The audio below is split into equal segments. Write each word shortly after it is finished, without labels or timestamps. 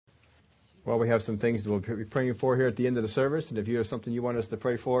Well, we have some things that we'll be praying for here at the end of the service. And if you have something you want us to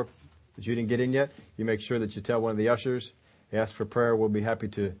pray for that you didn't get in yet, you make sure that you tell one of the ushers, ask for prayer. We'll be happy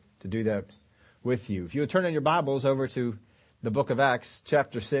to do that with you. If you would turn in your Bibles over to the book of Acts,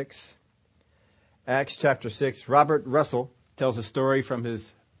 chapter 6. Acts chapter 6. Robert Russell tells a story from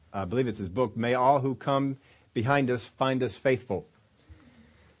his, I believe it's his book, May All Who Come Behind Us Find Us Faithful.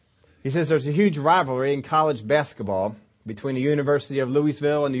 He says there's a huge rivalry in college basketball between the University of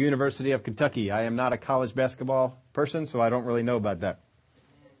Louisville and the University of Kentucky. I am not a college basketball person, so I don't really know about that.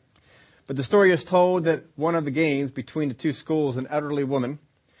 But the story is told that one of the games between the two schools, an elderly woman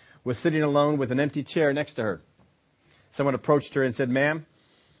was sitting alone with an empty chair next to her. Someone approached her and said, "Ma'am,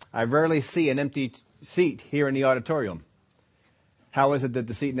 I rarely see an empty seat here in the auditorium. How is it that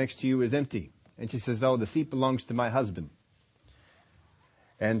the seat next to you is empty?" And she says, "Oh, the seat belongs to my husband."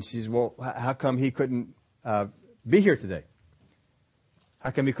 And she says, "Well, how come he couldn't be here today? How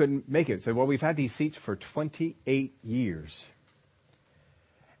come he couldn't make it?" So, "Well, we've had these seats for 28 years.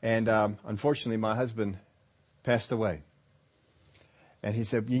 And unfortunately, my husband passed away." And he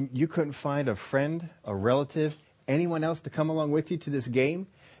said, you couldn't find a friend, a relative, anyone else to come along with you to this game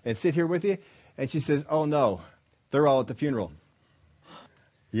and sit here with you?" And she says, "Oh, no, they're all at the funeral."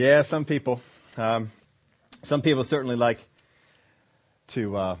 Yeah, some people certainly like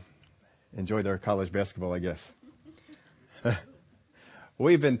to enjoy their college basketball, I guess.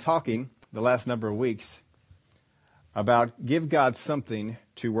 We've been talking the last number of weeks about give God something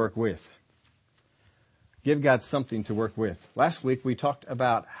to work with. Give God something to work with. Last week we talked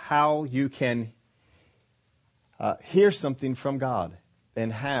about how you can hear something from God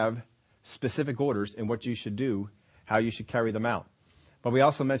and have specific orders in what you should do, how you should carry them out. But we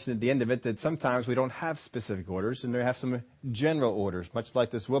also mentioned at the end of it that sometimes we don't have specific orders and we have some general orders, much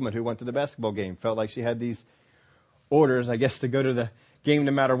like this woman who went to the basketball game, felt like she had these orders, I guess, to go to the game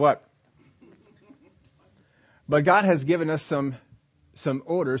no matter what. But God has given us some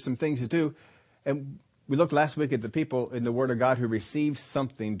orders, some things to do. And we looked last week at the people in the Word of God who received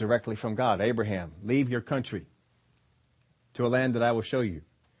something directly from God. Abraham, leave your country to a land that I will show you.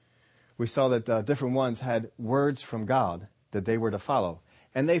 We saw that different ones had words from God that they were to follow.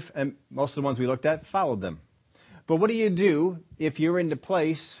 And most of the ones we looked at followed them. But what do you do if you're in the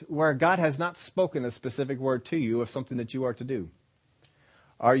place where God has not spoken a specific word to you of something that you are to do?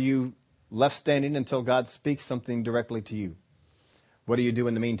 Are you left standing until God speaks something directly to you? What do you do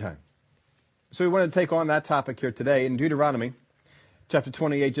in the meantime? So we want to take on that topic here today in Deuteronomy chapter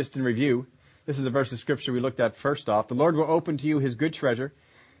 28, just in review. This is the verse of scripture we looked at first off. "The Lord will open to you his good treasure,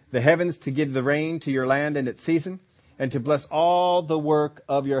 the heavens to give the rain to your land in its season, and to bless all the work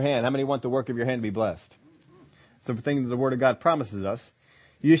of your hand." How many want the work of your hand to be blessed? Something that the Word of God promises us.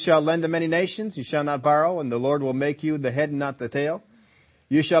 "You shall lend to many nations, you shall not borrow, and the Lord will make you the head and not the tail.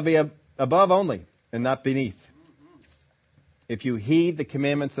 You shall be above only and not beneath. If you heed the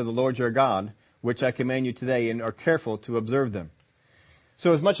commandments of the Lord your God, which I command you today, and are careful to observe them."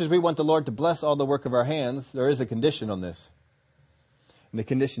 So as much as we want the Lord to bless all the work of our hands, there is a condition on this. And the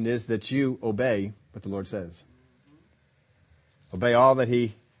condition is that you obey what the Lord says. Obey all that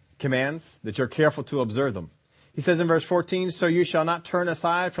he commands, that you're careful to observe them. He says in verse 14, "So you shall not turn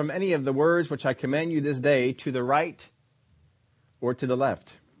aside from any of the words which I command you this day to the right or to the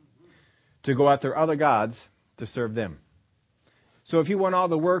left, to go after other gods to serve them." So if you want all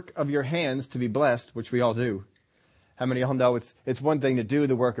the work of your hands to be blessed, which we all do, how many of y'all know it's one thing to do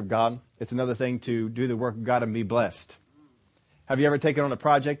the work of God. It's another thing to do the work of God and be blessed. Have you ever taken on a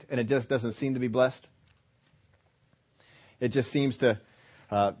project and it just doesn't seem to be blessed? It just seems to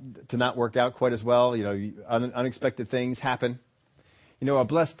not work out quite as well. You know, unexpected things happen. You know, a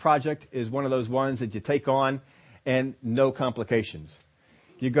blessed project is one of those ones that you take on and no complications.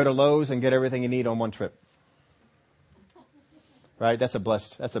 You go to Lowe's and get everything you need on one trip. Right? That's a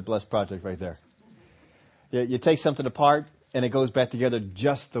blessed project right there. You take something apart and it goes back together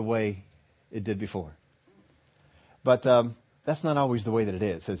just the way it did before. But that's not always the way that it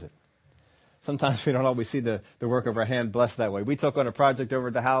is it? Sometimes we don't always see the work of our hand blessed that way. We took on a project over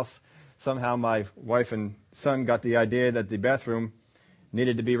at the house. Somehow my wife and son got the idea that the bathroom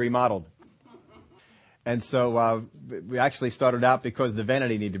needed to be remodeled. And so we actually started out because the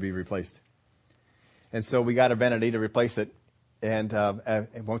vanity needed to be replaced. And so we got a vanity to replace it. And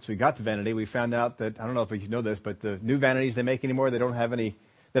once we got the vanity, we found out that, I don't know if you know this, but the new vanities they make anymore, they don't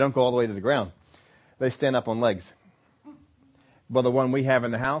go all the way to the ground. They stand up on legs. Well, the one we have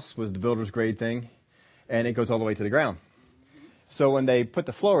in the house was the builder's grade thing, and it goes all the way to the ground. So when they put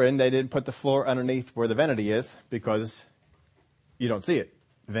the floor in, they didn't put the floor underneath where the vanity is because you don't see it.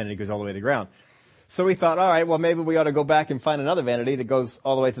 The vanity goes all the way to the ground. So we thought, all right, well, maybe we ought to go back and find another vanity that goes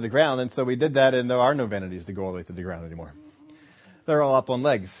all the way to the ground. And so we did that, and there are no vanities that go all the way to the ground anymore. They're all up on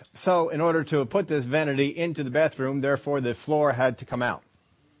legs. So in order to put this vanity into the bathroom, therefore the floor had to come out.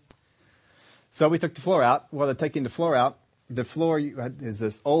 So we took the floor out. Well, they're taking the floor out. The floor is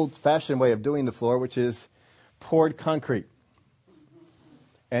this old-fashioned way of doing the floor, which is poured concrete.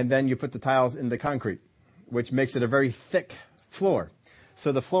 And then you put the tiles in the concrete, which makes it a very thick floor.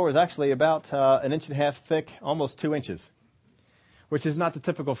 So the floor is actually about 1.5 inches thick, almost 2 inches, which is not the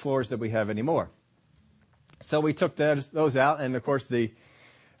typical floors that we have anymore. So we took those out, and of course,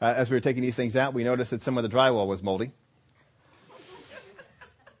 as we were taking these things out, we noticed that some of the drywall was moldy.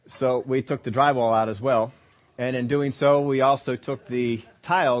 So we took the drywall out as well, and in doing so, we also took the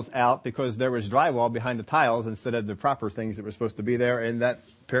tiles out because there was drywall behind the tiles instead of the proper things that were supposed to be there, and that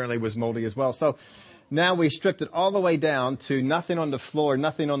apparently was moldy as well. So now we stripped it all the way down to nothing on the floor,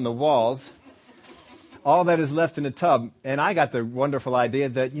 nothing on the walls. All that is left in the tub. And I got the wonderful idea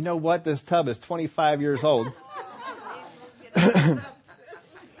that, you know what, this tub is 25 years old. And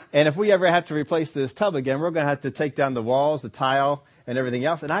if we ever have to replace this tub again, we're going to have to take down the walls, the tile, and everything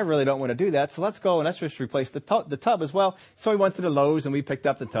else. And I really don't want to do that. So let's go and let's just replace the tub as well. So we went to the Lowe's and we picked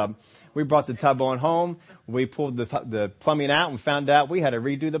up the tub. We brought the tub on home. We pulled the plumbing out and found out we had to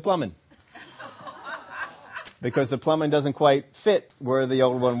redo the plumbing. Because the plumbing doesn't quite fit where the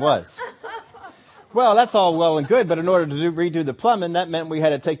old one was. Well, that's all well and good, but in order to redo the plumbing, that meant we had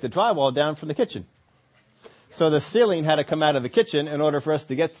to take the drywall down from the kitchen. So the ceiling had to come out of the kitchen in order for us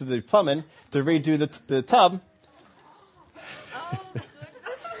to get to the plumbing to redo the tub.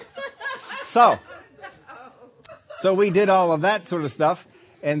 So we did all of that sort of stuff,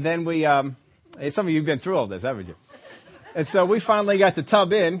 and then some of you have been through all this, haven't you? And so we finally got the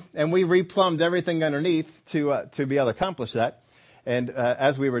tub in, and we replumbed everything underneath to be able to accomplish that. And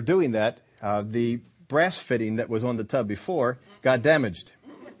as we were doing that, the brass fitting that was on the tub before got damaged.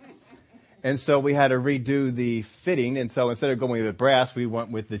 And so we had to redo the fitting. And so instead of going with brass, we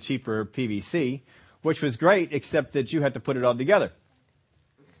went with the cheaper PVC, which was great, except that you had to put it all together.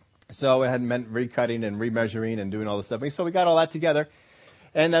 So it had meant recutting and remeasuring and doing all this stuff. So we got all that together.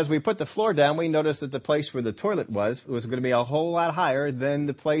 And as we put the floor down, we noticed that the place where the toilet was going to be a whole lot higher than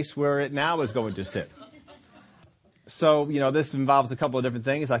the place where it now is going to sit. So, this involves a couple of different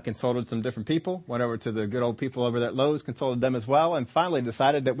things. I consulted some different people, went over to the good old people over at Lowe's, consulted them as well, and finally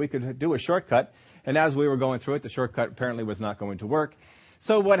decided that we could do a shortcut. And as we were going through it, the shortcut apparently was not going to work.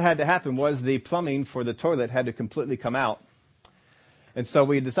 So what had to happen was the plumbing for the toilet had to completely come out. And so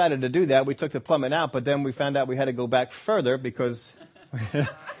we decided to do that. We took the plumbing out, but then we found out we had to go back further because...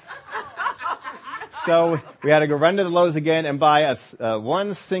 So we had to go run to the Lowe's again and buy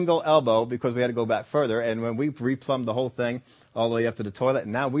one single elbow because we had to go back further. And when we replumbed the whole thing all the way up to the toilet,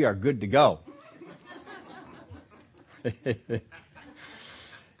 and now we are good to go.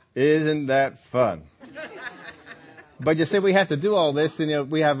 Isn't that fun? But you see, we have to do all this.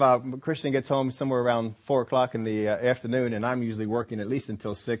 And, we have Christian gets home somewhere around 4 o'clock in the afternoon, and I'm usually working at least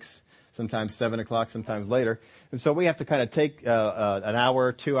until 6. Sometimes 7 o'clock, sometimes later. And so we have to kind of take an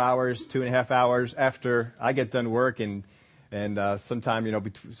hour, 2 hours, 2.5 hours after I get done work and sometime,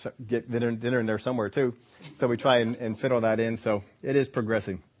 get dinner in there somewhere too. So we try and fit all that in. So it is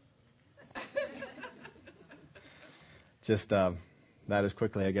progressing. Just not as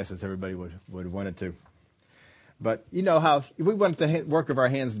quickly, I guess, as everybody would want it to. But you know how we want the work of our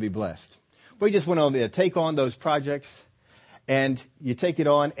hands to be blessed. We just want to take on those projects. And you take it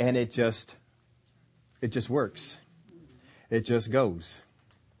on, and it just works. It just goes.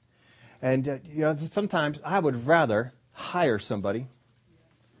 And, sometimes I would rather hire somebody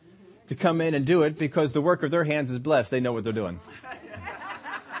to come in and do it because the work of their hands is blessed. They know what they're doing.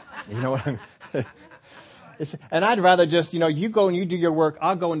 You know what I mean? And I'd rather just, you go and you do your work.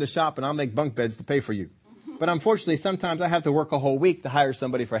 I'll go in the shop, and I'll make bunk beds to pay for you. But unfortunately, sometimes I have to work a whole week to hire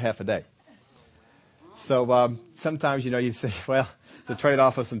somebody for half a day. So sometimes, you say, well, it's a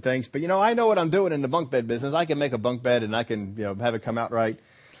trade-off of some things. But, I know what I'm doing in the bunk bed business. I can make a bunk bed and I can, have it come out right.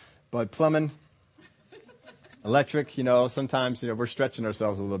 But plumbing, electric, sometimes, we're stretching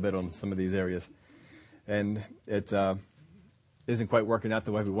ourselves a little bit on some of these areas. And it isn't quite working out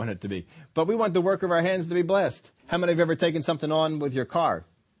the way we want it to be. But we want the work of our hands to be blessed. How many of you have ever taken something on with your car?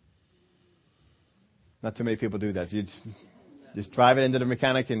 Not too many people do that. You just drive it into the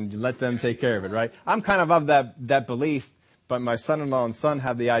mechanic and let them take care of it, right? I'm kind of that belief, but my son-in-law and son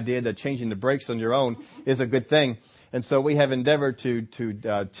have the idea that changing the brakes on your own is a good thing. And so we have endeavored to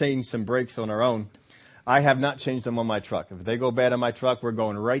change some brakes on our own. I have not changed them on my truck. If they go bad on my truck, we're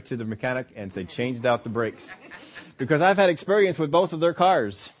going right to the mechanic and say, changed out the brakes. Because I've had experience with both of their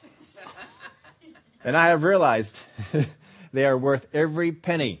cars. And I have realized they are worth every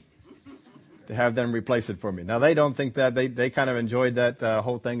penny to have them replace it for me. Now, they don't think that. They kind of enjoyed that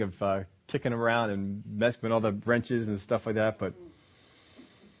whole thing of kicking them around and messing with all the wrenches and stuff like that. But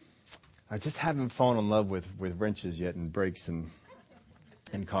I just haven't fallen in love with wrenches yet and brakes and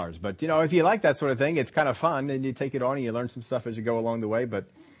cars. But, if you like that sort of thing, it's kind of fun. And you take it on and you learn some stuff as you go along the way. But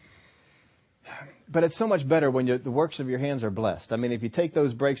it's so much better when the works of your hands are blessed. I mean, if you take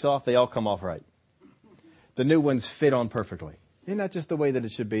those brakes off, they all come off right. The new ones fit on perfectly. Isn't that just the way that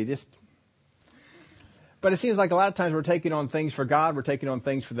it should be? But it seems like a lot of times we're taking on things for God, we're taking on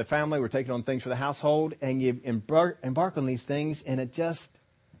things for the family, we're taking on things for the household, and you embark on these things, and it just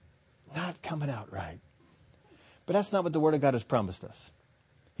not coming out right. But that's not what the Word of God has promised us.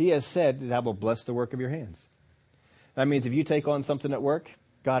 He has said that I will bless the work of your hands. That means if you take on something at work,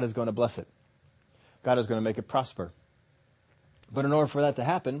 God is going to bless it. God is going to make it prosper. But in order for that to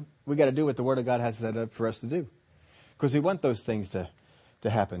happen, we got to do what the Word of God has set up for us to do. Because we want those things to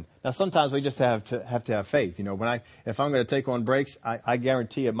happen. Now, sometimes we just have to have faith. If I'm going to take on brakes, I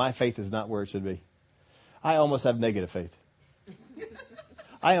guarantee you my faith is not where it should be. I almost have negative faith.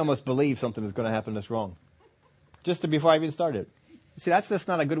 I almost believe something is going to happen that's wrong. Just before I even started. See, that's just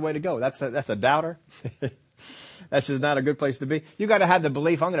not a good way to go. That's a doubter. That's just not a good place to be. You got to have the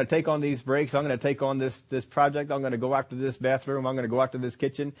belief, I'm going to take on these brakes. I'm going to take on this project. I'm going to go after this bathroom. I'm going to go after this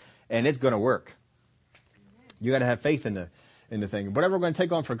kitchen, and it's going to work. You got to have faith in the thing. Whatever we're going to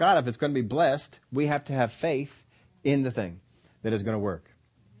take on for God, if it's going to be blessed, we have to have faith in the thing that is going to work.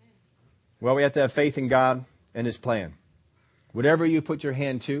 Well, we have to have faith in God and His plan. Whatever you put your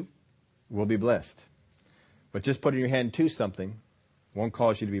hand to will be blessed. But just putting your hand to something won't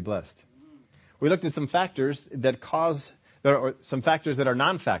cause you to be blessed. We looked at some factors that are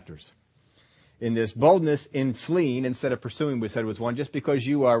non-factors in this. Boldness in fleeing instead of pursuing, we said was one. Just because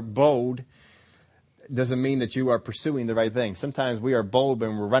you are bold doesn't mean that you are pursuing the right thing. Sometimes we are bold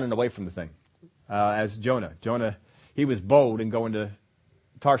when we're running away from the thing. As Jonah. Jonah, he was bold in going to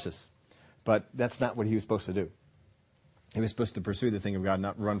Tarsus. But that's not what he was supposed to do. He was supposed to pursue the thing of God,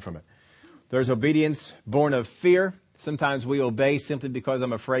 not run from it. There's obedience born of fear. Sometimes we obey simply because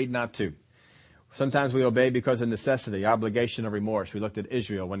I'm afraid not to. Sometimes we obey because of necessity, obligation, or remorse. We looked at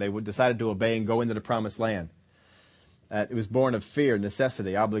Israel when they decided to obey and go into the promised land. It was born of fear,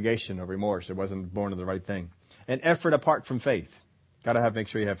 necessity, obligation, or remorse. It wasn't born of the right thing. An effort apart from faith. Got to make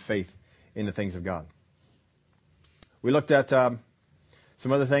sure you have faith in the things of God. We looked at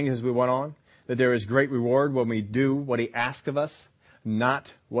some other things as we went on. That there is great reward when we do what He asks of us,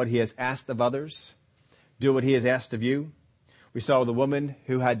 not what He has asked of others. Do what He has asked of you. We saw the woman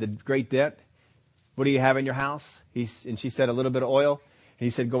who had the great debt. What do you have in your house? And she said, a little bit of oil. And he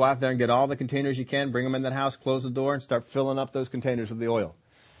said, go out there and get all the containers you can, bring them in that house, close the door, and start filling up those containers with the oil.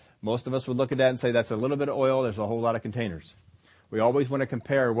 Most of us would look at that and say, that's a little bit of oil. There's a whole lot of containers. We always want to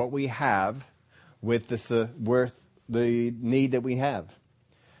compare what we have with the need that we have.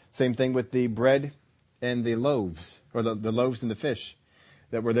 Same thing with the bread and the loaves, or the loaves and the fish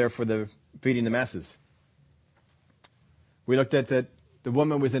that were there for the feeding the masses. We looked at that the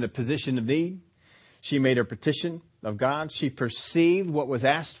woman was in a position of need. She made her petition of God. She perceived what was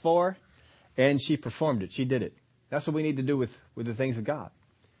asked for, and she performed it. She did it. That's what we need to do with the things of God.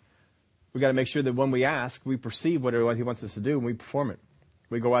 We got to make sure that when we ask, we perceive what it was He wants us to do, and we perform it.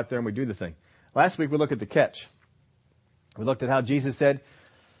 We go out there and we do the thing. Last week we looked at the catch. We looked at how Jesus said,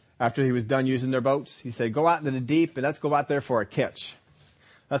 after He was done using their boats, He said, go out into the deep and let's go out there for a catch.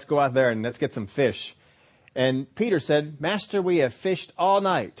 Let's go out there and let's get some fish. And Peter said, Master, we have fished all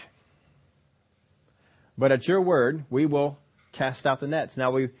night. But at your word, we will cast out the nets.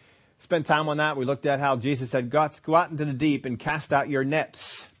 Now, we spent time on that. We looked at how Jesus said, go out into the deep and cast out your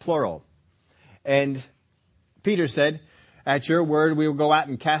nets, plural. And Peter said, at your word, we will go out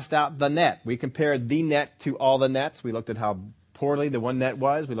and cast out the net. We compared the net to all the nets. We looked at how poorly the one net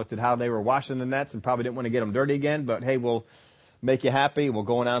was. We looked at how they were washing the nets and probably didn't want to get them dirty again. But, hey, we'll make you happy. We'll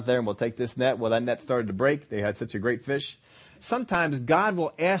go on out there and we'll take this net. Well, that net started to break. They had such a great fish. Sometimes God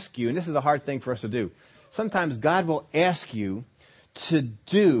will ask you, and this is a hard thing for us to do. Sometimes God will ask you to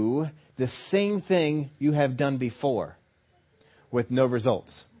do the same thing you have done before with no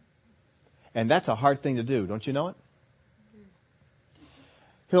results. And that's a hard thing to do. Don't you know it?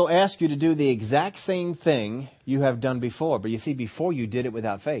 He'll ask you to do the exact same thing you have done before. But you see, before you did it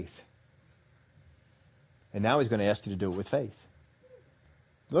without faith. And now He's going to ask you to do it with faith.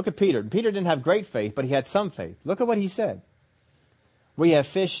 Look at Peter. Peter didn't have great faith, but he had some faith. Look at what he said. We have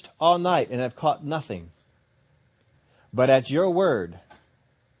fished all night and have caught nothing. But at your word,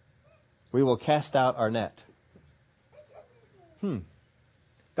 we will cast out our net.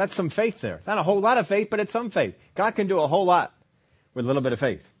 That's some faith there. Not a whole lot of faith, but it's some faith. God can do a whole lot with a little bit of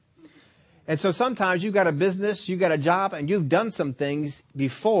faith. And so sometimes you've got a business, you've got a job, and you've done some things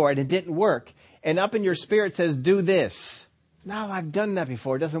before and it didn't work. And up in your spirit says, do this. No, I've done that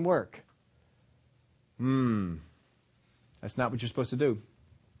before. It doesn't work. That's not what you're supposed to do.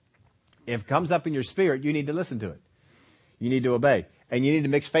 If it comes up in your spirit, you need to listen to it. You need to obey. And you need to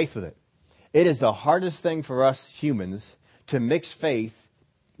mix faith with it. It is the hardest thing for us humans to mix faith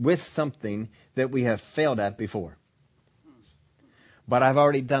with something that we have failed at before. But I've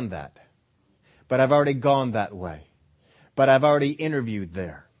already done that. But I've already gone that way. But I've already interviewed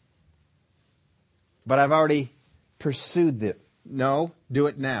there. But I've already pursued it. No, do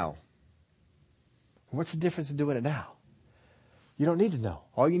it now. What's the difference in doing it now? You don't need to know.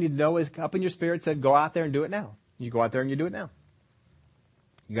 All you need to know is up in your spirit said, go out there and do it now. You go out there and you do it now.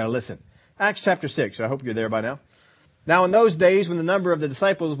 You got to listen. Acts chapter 6. I hope you're there by now. Now in those days when the number of the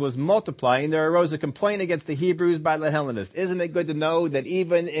disciples was multiplying, there arose a complaint against the Hebrews by the Hellenists. Isn't it good to know that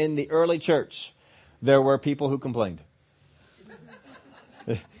even in the early church, there were people who complained?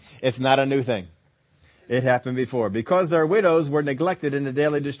 It's not a new thing. It happened before. Because their widows were neglected in the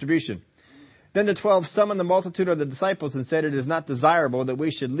daily distribution. Then the 12 summoned the multitude of the disciples and said, it is not desirable that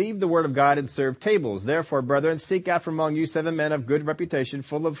we should leave the word of God and serve tables. Therefore, brethren, seek out from among you 7 men of good reputation,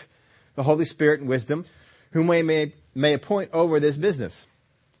 full of the Holy Spirit and wisdom, whom we may appoint over this business.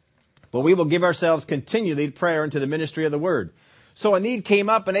 But we will give ourselves continually to prayer and to the ministry of the word. So a need came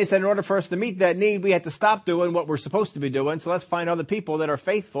up, and they said in order for us to meet that need, we had to stop doing what we're supposed to be doing. So let's find other people that are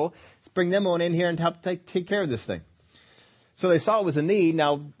faithful. Let's bring them on in here and help take care of this thing. So they saw it was a need.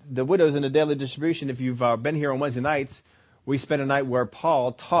 Now, the widows in the daily distribution, if you've been here on Wednesday nights, we spent a night where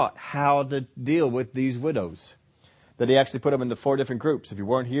Paul taught how to deal with these widows. That he actually put them into 4 different groups. If you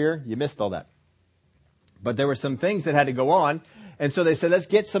weren't here, you missed all that. But there were some things that had to go on. And so they said, let's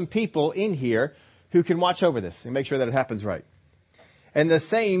get some people in here who can watch over this and make sure that it happens right. And the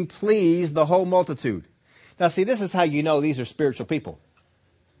same pleased the whole multitude. Now see, this is how you know these are spiritual people.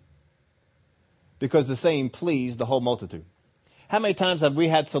 Because the same pleased the whole multitude. How many times have we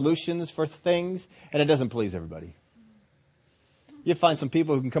had solutions for things and it doesn't please everybody? You find some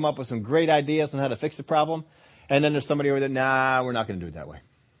people who can come up with some great ideas on how to fix a problem. And then there's somebody over there, nah, we're not going to do it that way.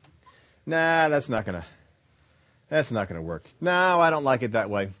 Nah, that's not going to work. No, I don't like it that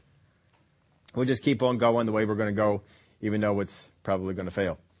way. We'll just keep on going the way we're going to go, even though it's probably going to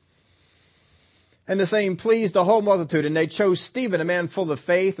fail. And the same pleased the whole multitude, and they chose Stephen, a man full of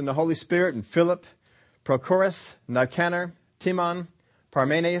faith and the Holy Spirit, and Philip, Prochorus, Nicanor, Timon,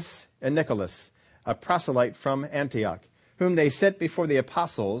 Parmenas, and Nicholas, a proselyte from Antioch, whom they set before the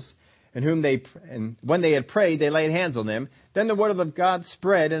apostles, and when they had prayed, they laid hands on them. Then the word of God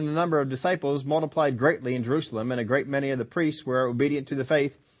spread, and the number of disciples multiplied greatly in Jerusalem, and a great many of the priests were obedient to the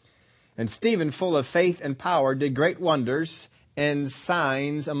faith. And Stephen, full of faith and power, did great wonders and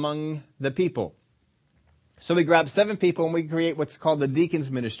signs among the people. So we grab 7 people and we create what's called the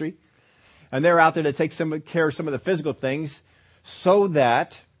deacons ministry. And they're out there to take care of some of the physical things so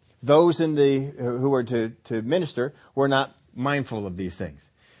that those who are to minister were not mindful of these things.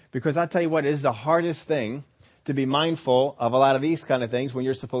 Because I tell you what, it is the hardest thing to be mindful of a lot of these kind of things when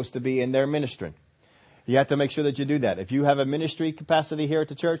you're supposed to be in there ministering. You have to make sure that you do that. If you have a ministry capacity here at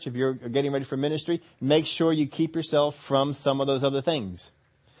the church, if you're getting ready for ministry, make sure you keep yourself from some of those other things.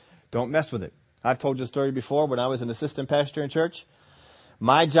 Don't mess with it. I've told you a story before when I was an assistant pastor in church.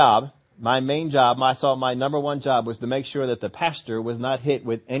 My main job, my number one job was to make sure that the pastor was not hit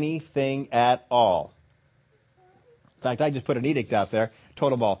with anything at all. In fact, I just put an edict out there,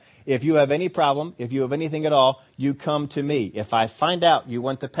 told them all, if you have any problem, if you have anything at all, you come to me. If I find out you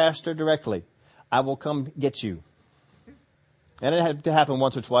want the pastor directly, I will come get you. And it had to happen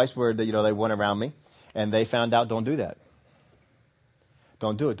once or twice where they went around me and they found out, don't do that.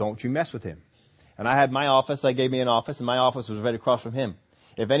 Don't do it. Don't you mess with him. And I had my office. They gave me an office, and my office was right across from him.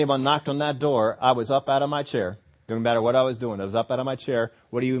 If anyone knocked on that door, I was up out of my chair. Didn't matter what I was doing. I was up out of my chair.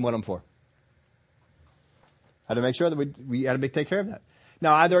 What do you want them for? I had to make sure that we had to take care of that.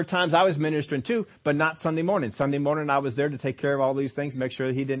 Now, there are times I was ministering too, but not Sunday morning. Sunday morning, I was there to take care of all these things, make sure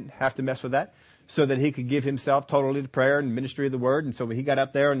that he didn't have to mess with that, so that he could give himself totally to prayer and ministry of the word. And so when he got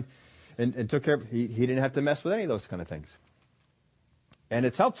up there and took care of it, he didn't have to mess with any of those kind of things. And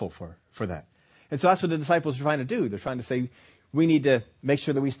it's helpful for that. And so that's what the disciples are trying to do. They're trying to say, we need to make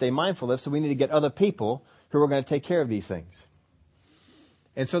sure that we stay mindful of, so we need to get other people who are going to take care of these things.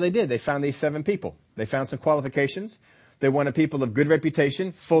 And so they did. They found these 7 people. They found some qualifications. They wanted people of good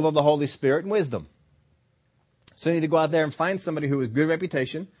reputation, full of the Holy Spirit and wisdom. So you need to go out there and find somebody who has good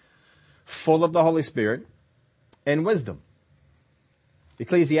reputation, full of the Holy Spirit and wisdom.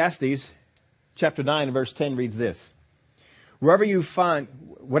 Ecclesiastes chapter 9 and verse 10 reads this. Whatever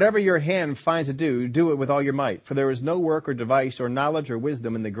your hand finds to do, do it with all your might. For there is no work or device or knowledge or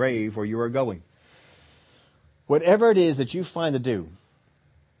wisdom in the grave where you are going. Whatever it is that you find to do,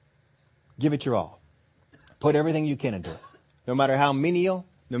 give it your all. Put everything you can into it. No matter how menial,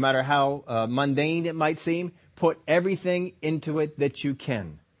 no matter how mundane it might seem, put everything into it that you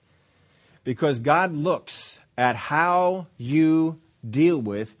can. Because God looks at how you deal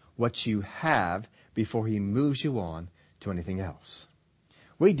with what you have before He moves you on to anything else.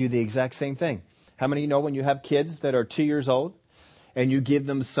 We do the exact same thing. How many of you know when you have kids that are 2 years old and you give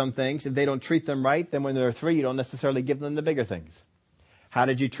them some things, if they don't treat them right, then when they're 3, you don't necessarily give them the bigger things. How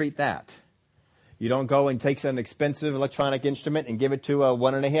did you treat that? You don't go and take an expensive electronic instrument and give it to a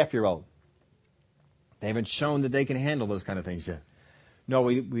 1.5-year-old. They haven't shown that they can handle those kind of things yet. No,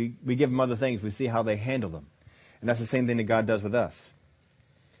 we give them other things. We see how they handle them. And that's the same thing that God does with us.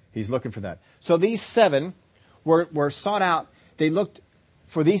 He's looking for that. So these 7 were sought out. They looked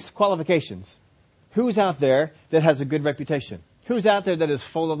for these qualifications. Who's out there that has a good reputation? Who's out there that is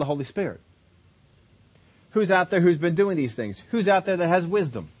full of the Holy Spirit? Who's out there who's been doing these things? Who's out there that has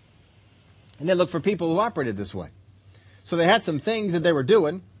wisdom? And they looked for people who operated this way. So they had some things that they were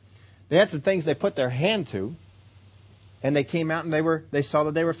doing. They had some things they put their hand to. And they came out and they saw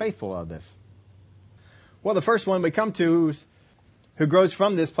that they were faithful of this. Well, the first one we come to who grows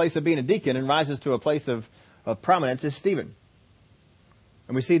from this place of being a deacon and rises to a place of prominence is Stephen.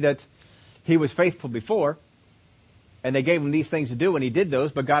 And we see that he was faithful before, and they gave him these things to do, and he did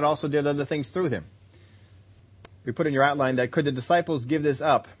those, but God also did other things through him. We put in your outline that could the disciples give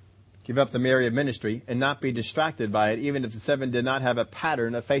up the area of ministry, and not be distracted by it, even if the 7 did not have a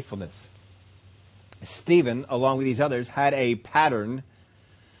pattern of faithfulness? Stephen, along with these others, had a pattern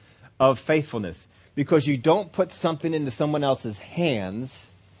of faithfulness. Because you don't put something into someone else's hands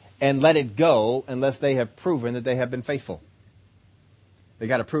and let it go unless they have proven that they have been faithful. They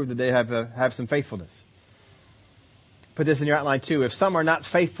got to prove that they have some faithfulness. Put this in your outline too. If some are not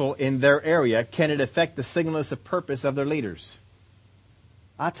faithful in their area, can it affect the singleness of purpose of their leaders?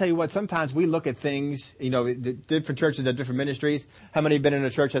 I'll tell you what, sometimes we look at things, different churches have different ministries. How many have been in a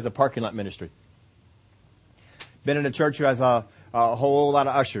church that has a parking lot ministry? Been in a church who has a whole lot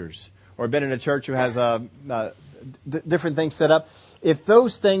of ushers? Or been in a church who has different things set up? If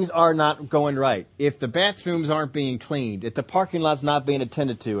those things are not going right, if the bathrooms aren't being cleaned, if the parking lot's not being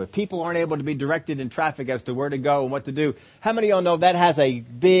attended to, if people aren't able to be directed in traffic as to where to go and what to do, how many of y'all know that has a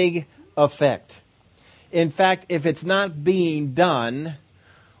big effect? In fact, if it's not being done,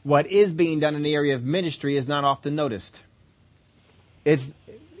 what is being done in the area of ministry is not often noticed. It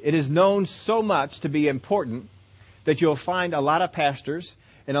is known so much to be important that you'll find a lot of pastors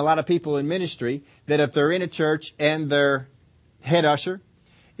and a lot of people in ministry that if they're in a church and their head usher,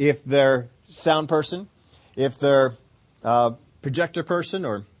 if their sound person, if their projector person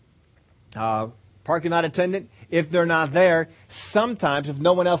or parking lot attendant, if they're not there, sometimes if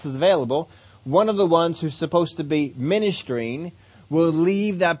no one else is available, one of the ones who's supposed to be ministering will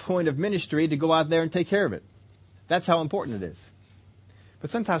leave that point of ministry to go out there and take care of it. That's how important it is. But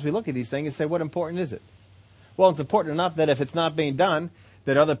sometimes we look at these things and say, what important is it? Well, it's important enough that if it's not being done,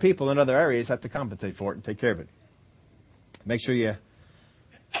 that other people in other areas have to compensate for it and take care of it. Make sure you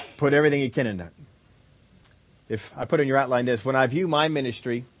put everything you can in that. If I put in your outline this, when I view my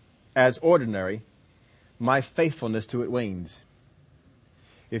ministry as ordinary, my faithfulness to it wanes.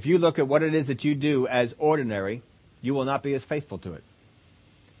 If you look at what it is that you do as ordinary, you will not be as faithful to it.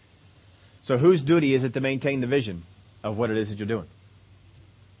 So whose duty is it to maintain the vision of what it is that you're doing?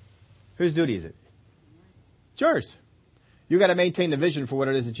 Whose duty is it? It's yours. You got to maintain the vision for what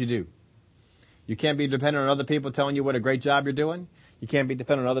it is that you do. You can't be dependent on other people telling you what a great job you're doing. You can't be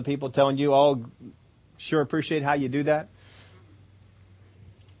dependent on other people telling you, oh, sure appreciate how you do that.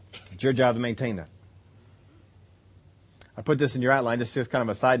 It's your job to maintain that. I put this in your outline. This is just kind of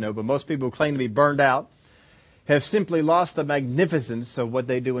a side note, but most people who claim to be burned out have simply lost the magnificence of what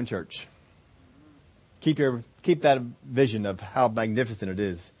they do in church. Keep that vision of how magnificent it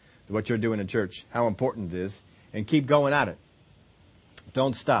is, what you're doing in church, how important it is, and keep going at it.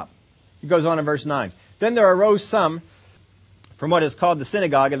 Don't stop. It goes on in verse 9. Then there arose some from what is called the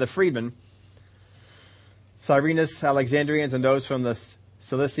synagogue of the freedmen, Cyrenus, Alexandrians, and those from the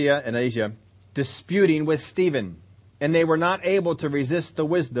Cilicia and Asia, disputing with Stephen. And they were not able to resist the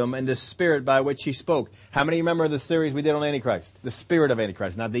wisdom and the spirit by which he spoke. How many remember the series we did on Antichrist? The spirit of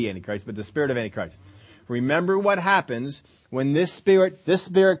Antichrist, not the Antichrist, but the spirit of Antichrist. Remember what happens when this spirit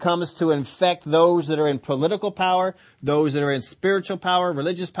comes to infect those that are in political power, those that are in spiritual power,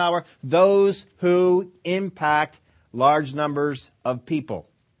 religious power, those who impact large numbers of people.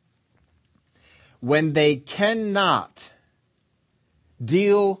 When they cannot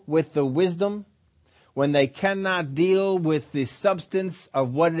deal with the wisdom, when they cannot deal with the substance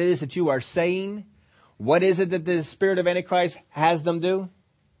of what it is that you are saying, what is it that the spirit of Antichrist has them do?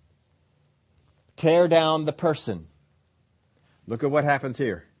 Tear down the person. Look at what happens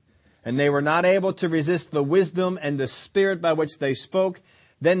here. And they were not able to resist the wisdom and the spirit by which they spoke.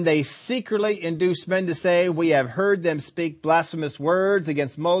 Then they secretly induced men to say, we have heard them speak blasphemous words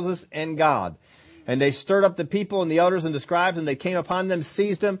against Moses and God. And they stirred up the people and the elders and the scribes, and they came upon them,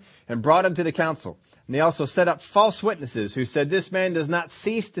 seized them, and brought them to the council. And they also set up false witnesses who said, this man does not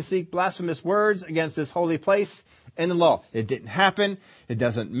cease to speak blasphemous words against this holy place and the law. It didn't happen. It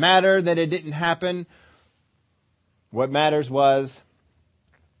doesn't matter that it didn't happen. What matters was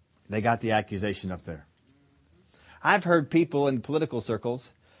they got the accusation up there. I've heard people in political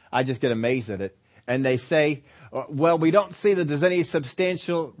circles, I just get amazed at it, and they say, well, we don't see that there's any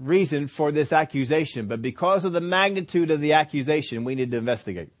substantial reason for this accusation, but because of the magnitude of the accusation, we need to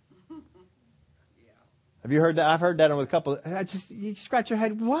investigate. Yeah. Have you heard that? I've heard that on a couple. You scratch your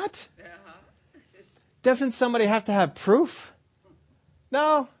head. What? Doesn't somebody have to have proof?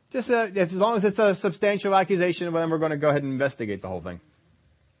 No, just as long as it's a substantial accusation, then we're going to go ahead and investigate the whole thing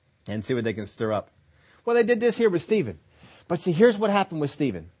and see what they can stir up. Well, they did this here with Stephen. But see, here's what happened with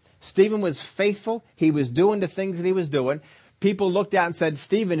Stephen. Stephen was faithful. He was doing the things that he was doing. People looked out and said,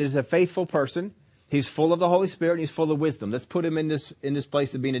 Stephen is a faithful person. He's full of the Holy Spirit and he's full of wisdom. Let's put him in this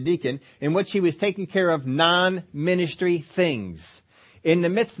place of being a deacon, in which he was taking care of non-ministry things. In the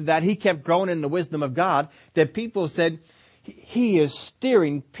midst of that, he kept growing in the wisdom of God, that people said, he is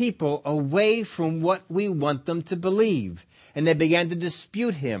steering people away from what we want them to believe. And they began to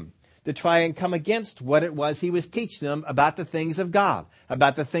dispute him, to try and come against what it was he was teaching them about the things of God,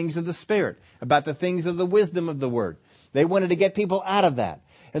 about the things of the Spirit, about the things of the wisdom of the Word. They wanted to get people out of that.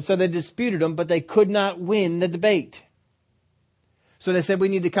 And so they disputed him, but they could not win the debate. So they said, we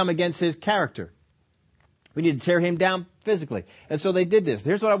need to come against his character. We need to tear him down physically. And so they did this.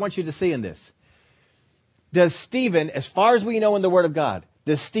 Here's what I want you to see in this. Does Stephen, as far as we know in the Word of God,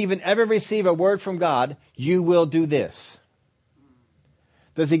 does Stephen ever receive a word from God, you will do this?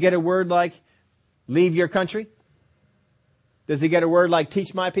 Does he get a word like, leave your country? Does he get a word like,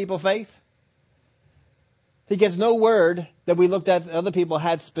 teach my people faith? He gets no word that we looked at other people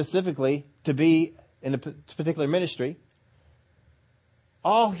had specifically to be in a particular ministry.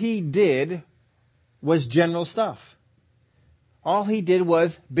 All he did was general stuff. All he did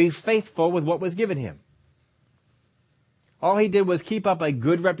was be faithful with what was given him. All he did was keep up a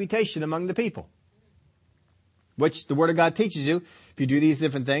good reputation among the people, which the Word of God teaches you. If you do these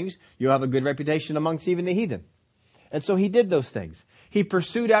different things, you'll have a good reputation amongst even the heathen. And so he did those things. He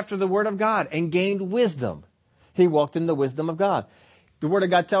pursued after the Word of God and gained wisdom. He walked in the wisdom of God. The Word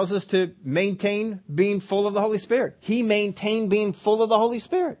of God tells us to maintain being full of the Holy Spirit. He maintained being full of the Holy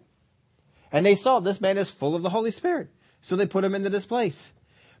Spirit. And they saw this man is full of the Holy Spirit. So they put him into this place.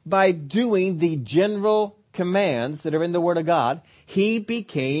 By doing the general commands that are in the Word of God, he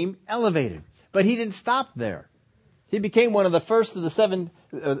became elevated. But he didn't stop there. He became one of the first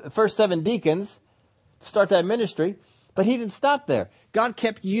seven deacons to start that ministry. But he didn't stop there. God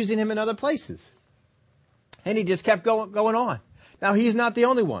kept using him in other places. And he just kept going on. Now, he's not the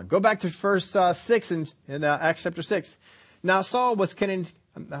only one. Go back to verse 6 in Acts chapter 6. Now, Saul was go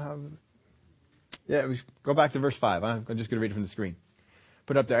back to verse 5. I'm just going to read it from the screen.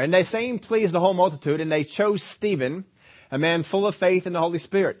 Put it up there. And they saying pleased the whole multitude, and they chose Stephen, a man full of faith in the Holy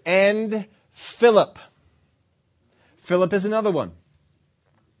Spirit, and Philip. Philip is another one.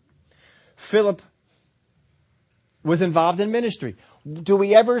 Philip was involved in ministry. Do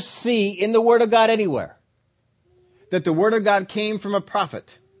we ever see in the Word of God anywhere that the Word of God came from a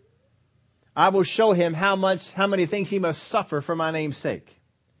prophet? I will show him how many things he must suffer for my name's sake,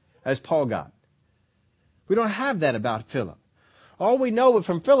 as Paul got. We don't have that about Philip. All we know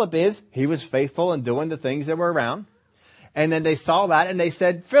from Philip is he was faithful in doing the things that were around. And then they saw that and they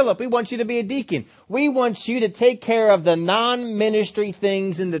said, Philip, we want you to be a deacon. We want you to take care of the non-ministry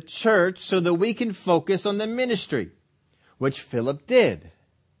things in the church so that we can focus on the ministry, which Philip did.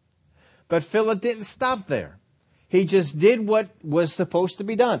 But Philip didn't stop there. He just did what was supposed to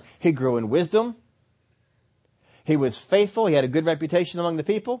be done. He grew in wisdom. He was faithful. He had a good reputation among the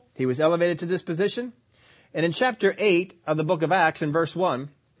people. He was elevated to this position. And in chapter 8 of the book of Acts, in verse 1,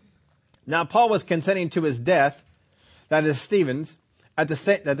 now Paul was consenting to his death, that is Stephen's, at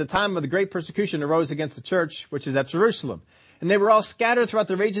the time of the great persecution arose against the church, which is at Jerusalem. And they were all scattered throughout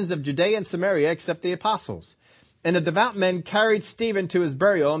the regions of Judea and Samaria, except the apostles. And the devout men carried Stephen to his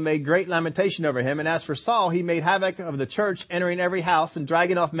burial and made great lamentation over him. And as for Saul, he made havoc of the church, entering every house and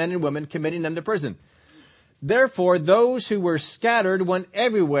dragging off men and women, committing them to prison. Therefore, those who were scattered went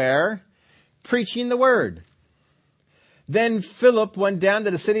everywhere, preaching the word. Then Philip went down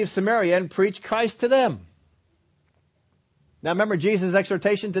to the city of Samaria and preached Christ to them. Now remember Jesus'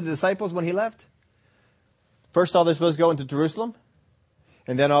 exhortation to the disciples when he left? First all they're supposed to go into Jerusalem,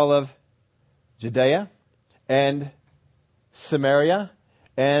 and then all of Judea and Samaria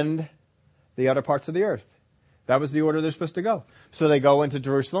and the other parts of the earth. That was the order they're supposed to go. So they go into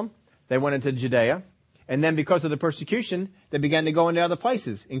Jerusalem, they went into Judea, and then because of the persecution, they began to go into other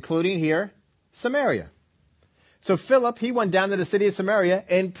places, including here, Samaria. So Philip, he went down to the city of Samaria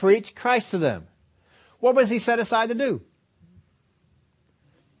and preached Christ to them. What was he set aside to do?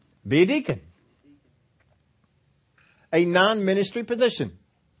 Be a deacon. A non-ministry position.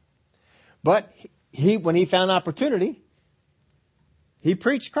 But when he found opportunity, he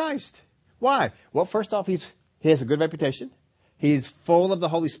preached Christ. Why? Well, first off, he has a good reputation. He's full of the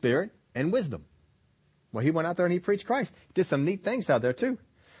Holy Spirit and wisdom. Well, he went out there and he preached Christ. He did some neat things out there too.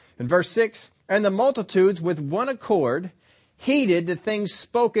 In verse 6, and the multitudes with one accord heeded the things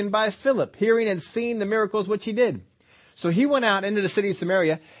spoken by Philip, hearing and seeing the miracles which he did. So he went out into the city of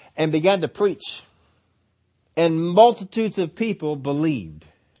Samaria and began to preach. And multitudes of people believed.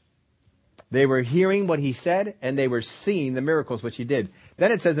 They were hearing what he said, and they were seeing the miracles which he did.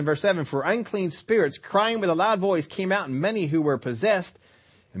 Then it says in verse 7, for unclean spirits, crying with a loud voice, came out, and many who were possessed,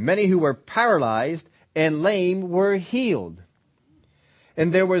 and many who were paralyzed, and lame were healed.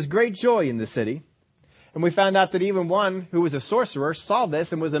 And there was great joy in the city. And we found out that even one who was a sorcerer saw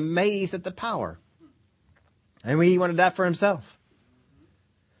this and was amazed at the power. And he wanted that for himself.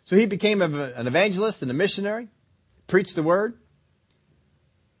 So he became an evangelist and a missionary, preached the word.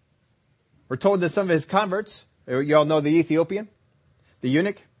 We're told that some of his converts, you all know the Ethiopian, the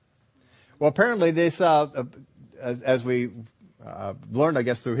eunuch. Well, apparently this, as we learned, I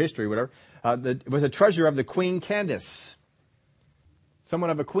guess, through history, whatever, it was a treasure of the Queen Candace. Someone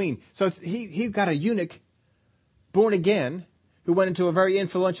of a queen. So he got a eunuch born again who went into a very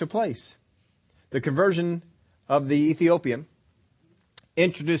influential place. The conversion of the Ethiopian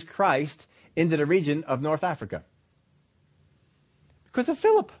introduced Christ into the region of North Africa. Because of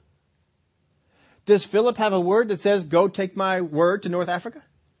Philip. Does Philip have a word that says, go take my word to North Africa?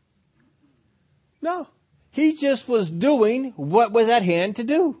 No. He just was doing what was at hand to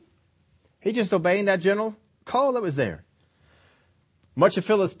do. He just obeying that general call that was there. Much of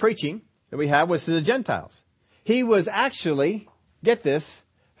Philip's preaching that we have was to the Gentiles. He was actually, get this,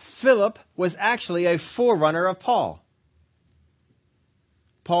 Philip was actually a forerunner of Paul.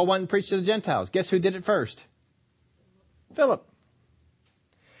 Paul went and preached to the Gentiles. Guess who did it first? Philip.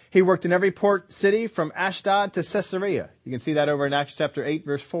 He worked in every port city from Ashdod to Caesarea. You can see that over in Acts chapter 8,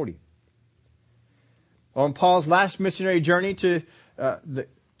 verse 40. On Paul's last missionary journey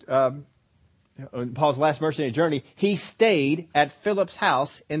he stayed at Philip's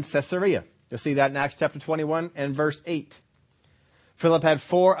house in Caesarea. You'll see that in Acts chapter 21 and verse 8. Philip had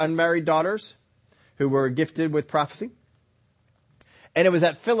 4 unmarried daughters who were gifted with prophecy. And it was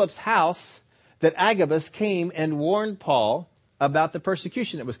at Philip's house that Agabus came and warned Paul about the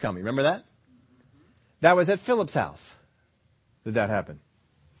persecution that was coming. Remember that? That was at Philip's house that happened.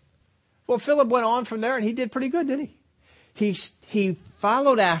 Well, Philip went on from there and he did pretty good, didn't he? He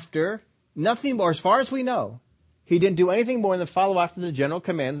followed after nothing more, as far as we know. He didn't do anything more than follow after the general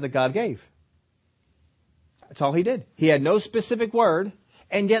commands that God gave. That's all he did. He had no specific word,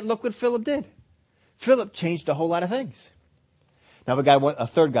 and yet look what Philip did. Philip changed a whole lot of things. Now we got a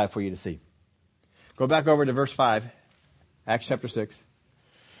third guy for you to see. Go back over to verse 5, Acts chapter 6.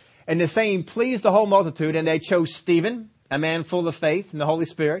 And the saying pleased the whole multitude, and they chose Stephen, a man full of faith and the Holy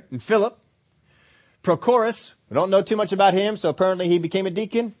Spirit, and Philip, Prochorus. We don't know too much about him, so apparently he became a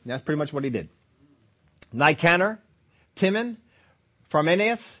deacon. That's pretty much what he did. Nicanor, Timon,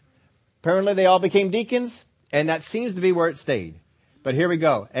 Parmenas. Apparently they all became deacons, and that seems to be where it stayed. But here we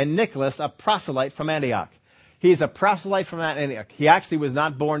go. And Nicholas, a proselyte from Antioch. He's a proselyte from Antioch. He actually was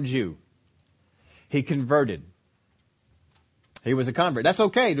not born Jew. He converted. He was a convert. That's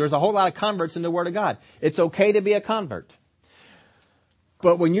okay. There's a whole lot of converts in the Word of God. It's okay to be a convert.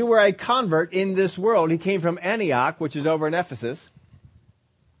 But when you were a convert in this world, he came from Antioch, which is over in Ephesus.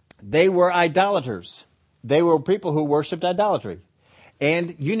 They were idolaters. They were people who worshipped idolatry.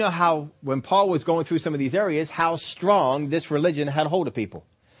 And you know how, when Paul was going through some of these areas, how strong this religion had hold of people.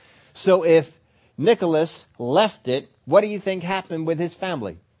 So if Nicholas left it, what do you think happened with his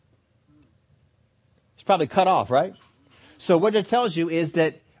family? He's probably cut off, right? So what it tells you is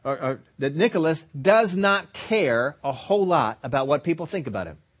that that Nicholas does not care a whole lot about what people think about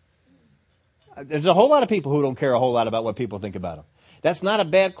him. There's a whole lot of people who don't care a whole lot about what people think about him. That's not a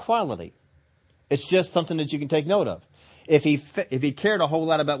bad quality. It's just something that you can take note of. If he cared a whole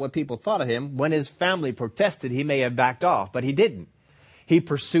lot about what people thought of him, when his family protested, he may have backed off, but he didn't. He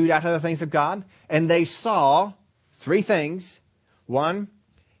pursued after the things of God, and they saw three things. One,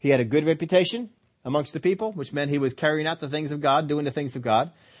 he had a good reputation amongst the people, which meant he was carrying out the things of God, doing the things of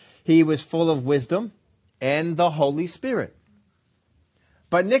God. He was full of wisdom and the Holy Spirit.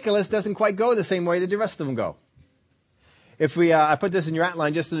 But Nicholas doesn't quite go the same way that the rest of them go. If I put this in your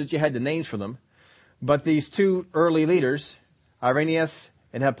outline just so that you had the names for them. But these two early leaders, Irenaeus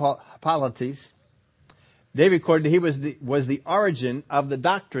and Hippolytus, they recorded he was the origin of the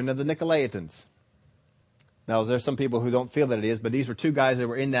doctrine of the Nicolaitans. Now, there's some people who don't feel that it is, but these were two guys that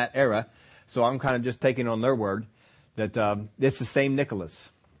were in that era. So I'm kind of just taking on their word that it's the same Nicholas.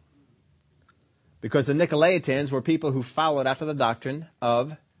 Because the Nicolaitans were people who followed after the doctrine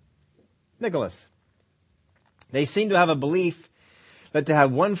of Nicholas. They seem to have a belief that to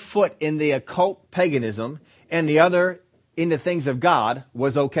have one foot in the occult paganism and the other in the things of God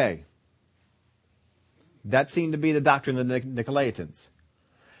was okay. That seemed to be the doctrine of the Nicolaitans.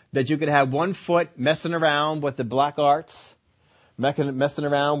 That you could have one foot messing around with the black arts, messing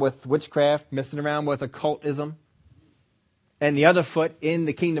around with witchcraft, messing around with occultism, and the other foot in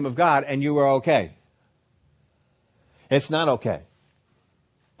the kingdom of God, and you were okay. It's not okay.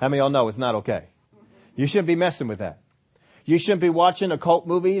 How many of y'all know it's not okay? You shouldn't be messing with that. You shouldn't be watching occult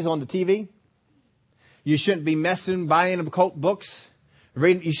movies on the TV. You shouldn't be buying occult books.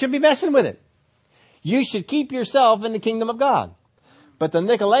 You shouldn't be messing with it. You should keep yourself in the kingdom of God. But the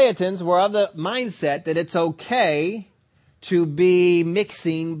Nicolaitans were of the mindset that it's okay to be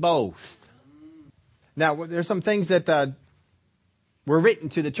mixing both. Now, there's some things that were written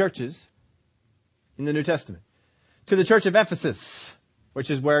to the churches in the New Testament. To the church of Ephesus,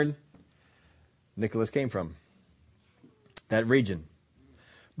 which is where Nicholas came from. That region.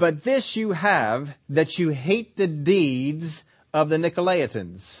 But this you have, that you hate the deeds of the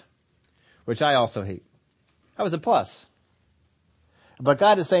Nicolaitans, which I also hate. That was a plus. But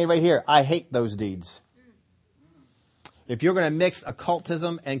God is saying right here, I hate those deeds. If you're going to mix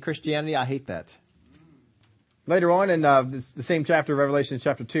occultism and Christianity, I hate that. Later on in the same chapter, Revelation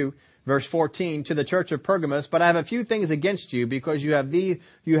chapter 2, verse 14, to the church of Pergamos, but I have a few things against you, because you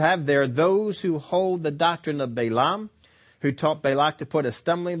have there those who hold the doctrine of Balaam, who taught Balak to put a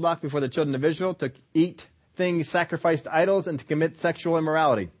stumbling block before the children of Israel, to eat things sacrificed to idols, and to commit sexual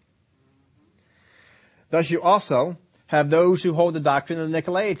immorality. Thus you also have those who hold the doctrine of the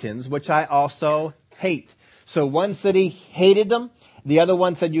Nicolaitans, which I also hate. So one said he hated them. The other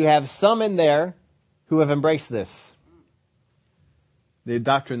one said you have some in there who have embraced this. The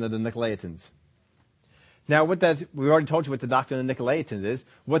doctrine of the Nicolaitans. Now, we already told you what the doctrine of the Nicolaitans is.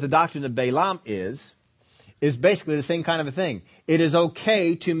 What the doctrine of Balaam is basically the same kind of a thing. It is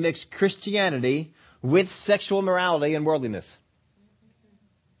okay to mix Christianity with sexual morality and worldliness.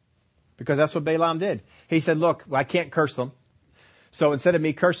 Because that's what Balaam did. He said, look, I can't curse them. So instead of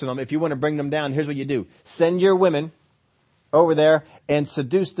me cursing them, if you want to bring them down, here's what you do. Send your women over there and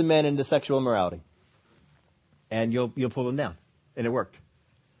seduce the men into sexual immorality. And you'll pull them down. And it worked.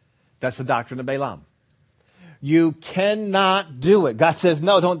 That's the doctrine of Balaam. You cannot do it. God says,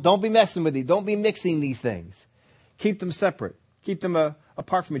 no, don't be messing with these. Don't be mixing these things. Keep them separate. Keep them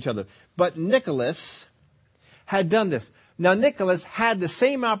apart from each other. But Nicholas had done this. Now, Nicholas had the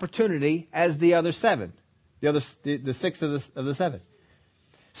same opportunity as the other seven. The six of the seven.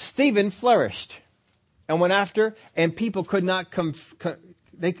 Stephen flourished and went after, and people could not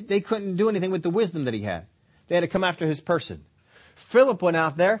they couldn't do anything with the wisdom that he had. They had to come after his person. Philip went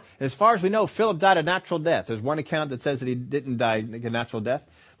out there, and as far as we know, Philip died a natural death. There's one account that says that he didn't die a natural death,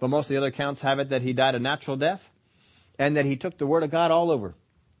 but most of the other accounts have it that he died a natural death, and that he took the word of God all over.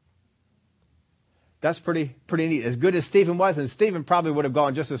 That's pretty neat. As good as Stephen was, and Stephen probably would have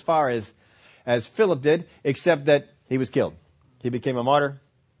gone just as far as Philip did, except that he was killed. He became a martyr,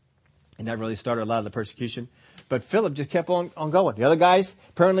 and that really started a lot of the persecution. But Philip just kept on going. The other guys,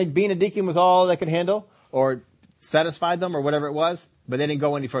 apparently being a deacon was all they could handle, or satisfied them, or whatever it was, but they didn't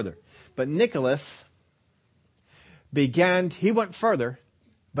go any further. But Nicholas he went further,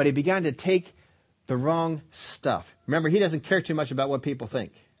 but he began to take the wrong stuff. Remember, he doesn't care too much about what people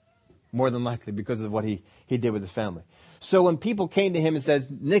think, more than likely because of what he did with his family. So when people came to him and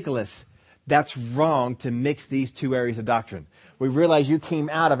said, Nicholas, that's wrong to mix these two areas of doctrine. We realize you came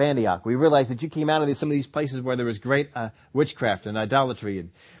out of Antioch. We realize that you came out of some of these places where there was great witchcraft and idolatry.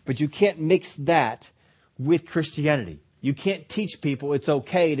 But you can't mix that with Christianity. You can't teach people it's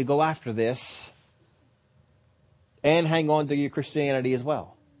okay to go after this and hang on to your Christianity as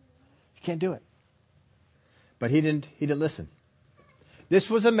well. You can't do it. But he didn't listen. This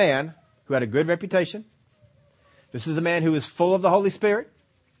was a man who had a good reputation. This was a man who was full of the Holy Spirit.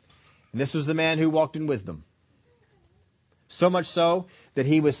 And this was the man who walked in wisdom. So much so that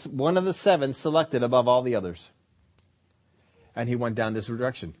he was one of the 7 selected above all the others. And he went down this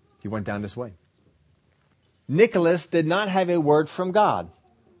direction. He went down this way. Nicholas did not have a word from God,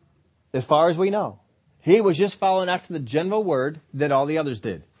 as far as we know. He was just following after the general word that all the others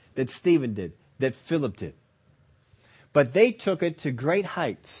did, that Stephen did, that Philip did. But they took it to great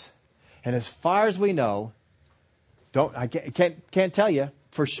heights. And as far as we know, I can't tell you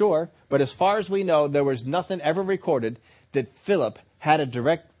for sure, but as far as we know, there was nothing ever recorded that Philip had a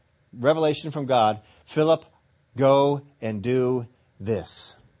direct revelation from God. Philip, go and do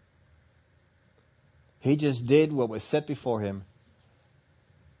this. He just did what was set before him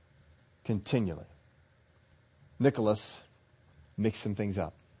continually. Nicholas mixed some things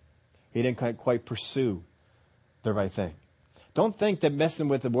up. He didn't quite pursue the right thing. Don't think that messing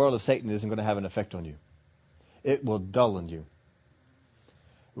with the world of Satan isn't going to have an effect on you. It will dull you.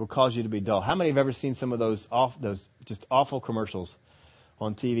 It will cause you to be dull. How many have ever seen some of those just awful commercials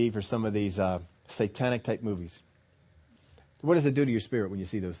on TV for some of these satanic type movies? What does it do to your spirit when you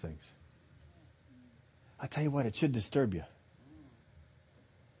see those things? I tell you what, it should disturb you.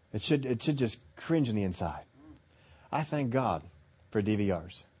 It should just cringe on the inside. I thank God for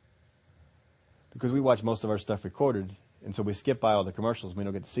DVRs. Because we watch most of our stuff recorded, and so we skip by all the commercials and we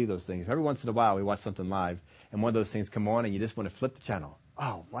don't get to see those things. Every once in a while we watch something live, and one of those things come on and you just want to flip the channel.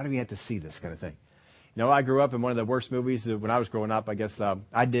 Oh, why do we have to see this kind of thing? You know, I grew up in one of the worst movies when I was growing up. I guess I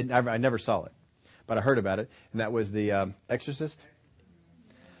never saw it, but I heard about it, and that was The Exorcist.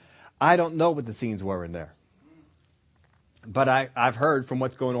 I don't know what the scenes were in there. But I've heard from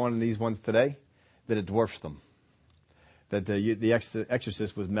what's going on in these ones today that it dwarfs them. That the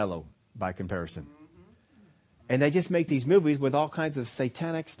Exorcist was mellow by comparison. And they just make these movies with all kinds of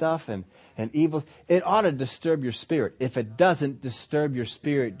satanic stuff and evil. It ought to disturb your spirit. If it doesn't disturb your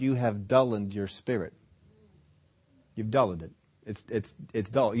spirit, you have dulled your spirit. You've dulled it. It's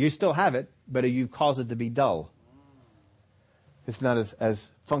dull. You still have it, but you cause it to be dull. It's not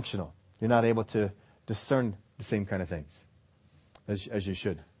as functional. You're not able to discern the same kind of things as you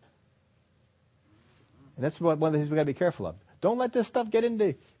should. And that's one of the things we got to be careful of. Don't let this stuff get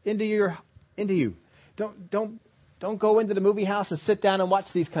into you. Don't go into the movie house and sit down and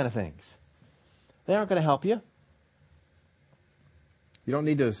watch these kind of things. They aren't going to help you. You don't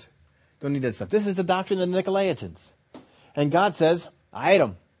need those. Don't need that stuff. This is the doctrine of the Nicolaitans. And God says, I hate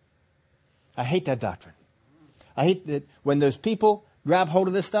them. I hate that doctrine. I hate that when those people grab hold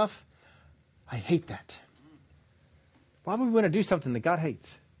of this stuff. I hate that. Why would we want to do something that God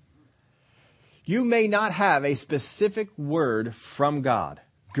hates? You may not have a specific word from God.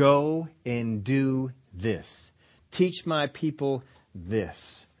 Go and do this. Teach my people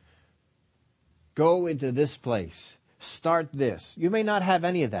this. Go into this place. Start this. You may not have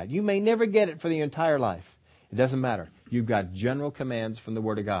any of that. You may never get it for the entire life. It doesn't matter. You've got general commands from the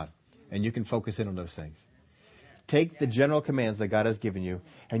Word of God, and you can focus in on those things. Take the general commands that God has given you,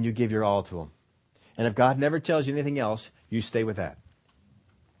 and you give your all to Him. And if God never tells you anything else, you stay with that.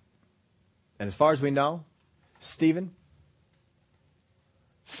 And as far as we know, Stephen,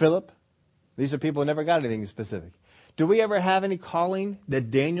 Philip, these are people who never got anything specific. Do we ever have any calling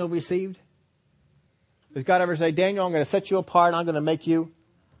that Daniel received? Does God ever say, Daniel, I'm going to set you apart, I'm going to make you?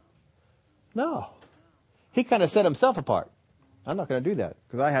 No. He kind of set himself apart. I'm not going to do that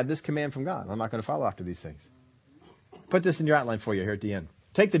because I had this command from God. I'm not going to follow after these things. Put this in your outline for you here at the end.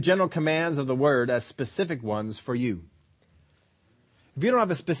 Take the general commands of the Word as specific ones for you. If you don't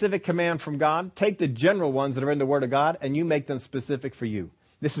have a specific command from God, take the general ones that are in the Word of God and you make them specific for you.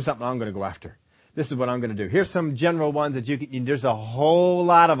 This is something I'm going to go after. This is what I'm going to do. Here's some general ones that you can, there's a whole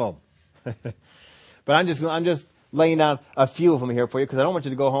lot of them. But I'm just laying down a few of them here for you because I don't want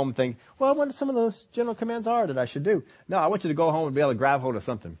you to go home and think, well, what some of those general commands are that I should do. No, I want you to go home and be able to grab hold of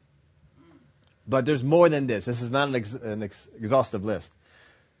something. But there's more than this. This is not an exhaustive list.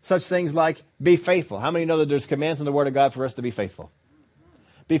 Such things like be faithful. How many know that there's commands in the Word of God for us to be faithful?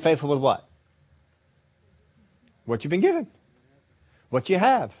 Be faithful with what? What you've been given. What you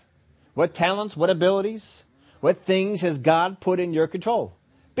have. What talents, what abilities, what things has God put in your control.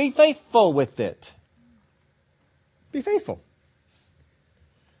 Be faithful with it. Be faithful.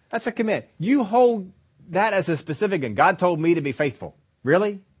 That's a command. You hold that as a specific, and God told me to be faithful.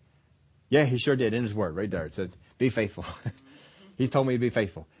 Really? Yeah, He sure did in His Word right there. It said, be faithful. He's told me to be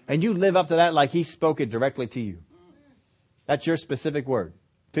faithful. And you live up to that like He spoke it directly to you. That's your specific word.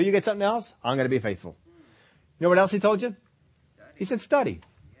 Till you get something else, I'm going to be faithful. You know what else he told you? Study. He said study.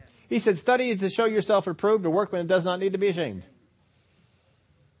 He said study to show yourself approved, a workman that does not need to be ashamed.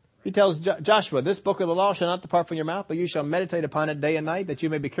 He tells Joshua, this book of the law shall not depart from your mouth, but you shall meditate upon it day and night, that you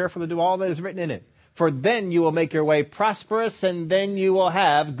may be careful to do all that is written in it. For then you will make your way prosperous, and then you will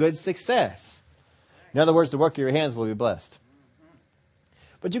have good success. In other words, the work of your hands will be blessed.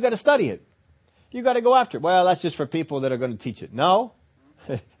 But you got to study it. You got to go after it. Well, that's just for people that are going to teach it. No,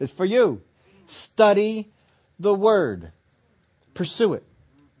 it's for you. Study the word. Pursue it.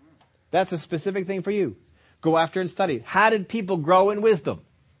 That's a specific thing for you. Go after and study it. How did people grow in wisdom?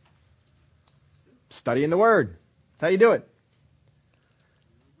 Studying the word. That's how you do it.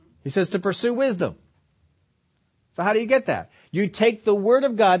 He says to pursue wisdom. So how do you get that? You take the word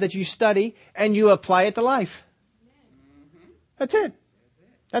of God that you study and you apply it to life. That's it.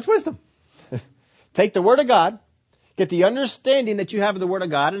 That's wisdom. Take the word of God, get the understanding that you have of the word of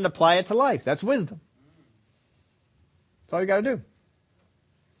God and apply it to life. That's wisdom. That's all you got to do.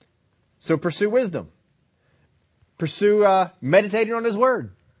 So pursue wisdom. Pursue meditating on his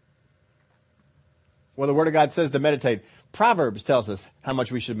word. Well, the word of God says to meditate. Proverbs tells us how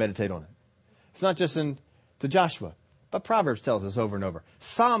much we should meditate on it. It's not just to Joshua, but Proverbs tells us over and over.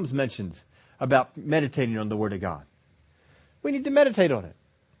 Psalms mentions about meditating on the word of God. We need to meditate on it.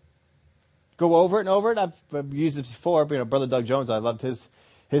 Go over it and over it. I've used it before. Brother Doug Jones, I loved his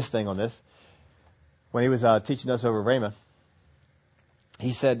thing on this. When he was teaching us over Rhema,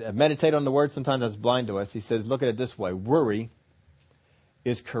 he said, meditate on the word. Sometimes that's blind to us. He says, look at it this way. Worry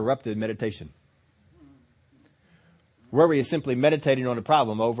is corrupted meditation. Worry is simply meditating on a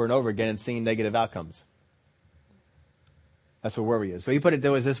problem over and over again and seeing negative outcomes. That's what worry is. So he put it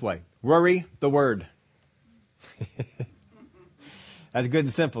this way. Worry the word. That's good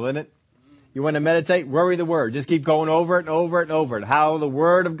and simple, isn't it? You want to meditate? Worry the word. Just keep going over it and over it and over it. How the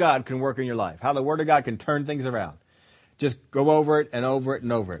word of God can work in your life. How the word of God can turn things around. Just go over it and over it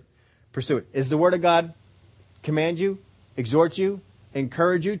and over it. Pursue it. Is the word of God command you, exhort you,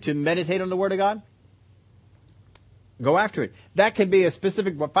 encourage you to meditate on the word of God? Go after it. That can be a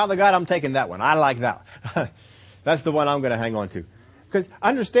specific, Father God, I'm taking that one. I like that one. That's the one I'm going to hang on to. Because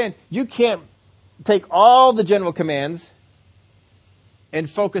understand, you can't take all the general commands and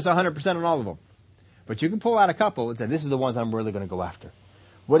focus 100% on all of them. But you can pull out a couple and say, this is the ones I'm really going to go after.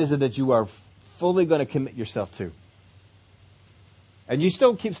 What is it that you are fully going to commit yourself to? And you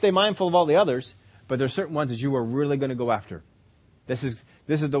still stay mindful of all the others, but there's certain ones that you are really going to go after. This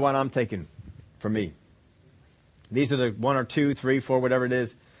is the one I'm taking for me. These are the 1 or 2, 3, 4, whatever it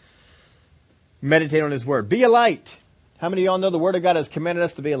is. Meditate on his word. Be a light. How many of y'all know the word of God has commanded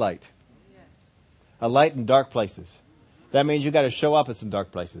us to be a light? Yes. A light in dark places. That means you got to show up at some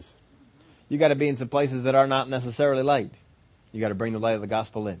dark places. You got to be in some places that are not necessarily light. You got to bring the light of the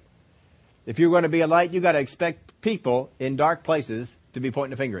gospel in. If you're going to be a light, you got to expect people in dark places to be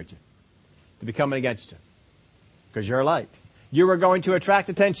pointing a finger at you, to be coming against you, because you're a light. You are going to attract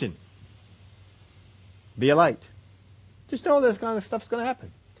attention. Be a light. Just know this kind of stuff's going to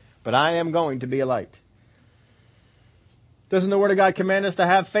happen. But I am going to be a light. Doesn't the Word of God command us to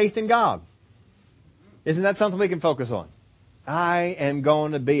have faith in God? Isn't that something we can focus on? I am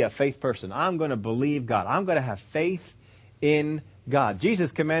going to be a faith person. I'm going to believe God. I'm going to have faith in God.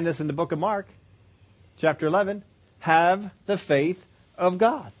 Jesus commanded us in the book of Mark, chapter 11, have the faith of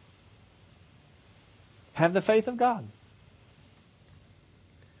God. Have the faith of God.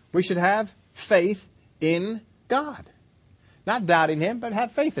 We should have faith in God. Not doubting Him, but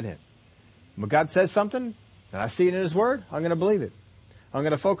have faith in Him. When God says something, and I see it in His Word, I'm going to believe it. I'm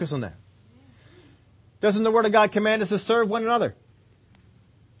going to focus on that. Doesn't the Word of God command us to serve one another?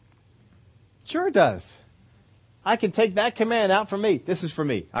 Sure it does. I can take that command out for me. This is for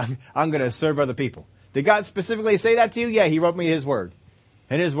me. I'm going to serve other people. Did God specifically say that to you? Yeah, He wrote me His Word.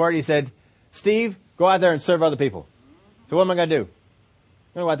 In His Word, He said, Steve, go out there and serve other people. So what am I going to do? I'm going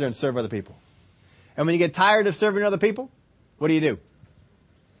to go out there and serve other people. And when you get tired of serving other people, what do?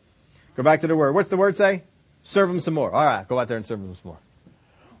 Go back to the Word. What's the Word say? Serve them some more. All right, go out there and serve them some more.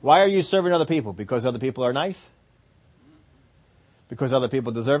 Why are you serving other people? Because other people are nice? Because other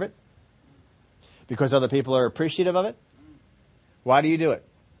people deserve it? Because other people are appreciative of it? Why do you do it?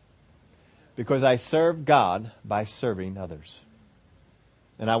 Because I serve God by serving others.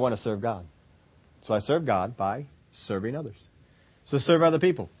 And I want to serve God. So I serve God by serving others. So serve other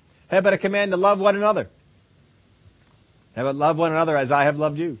people. How about a command to love one another? How about love one another as I have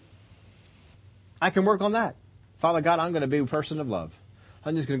loved you? I can work on that. Father God, I'm going to be a person of love.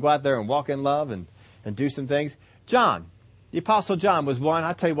 I'm just going to go out there and walk in love and do some things. John, the Apostle John was one,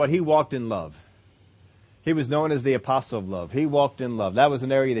 I tell you what, he walked in love. He was known as the apostle of love. He walked in love. That was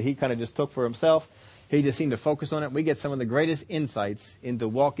an area that he kind of just took for himself. He just seemed to focus on it. We get some of the greatest insights into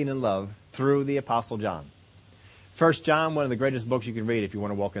walking in love through the apostle John. 1 John, one of the greatest books you can read if you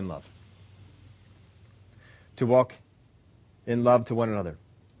want to walk in love. To walk in love to one another.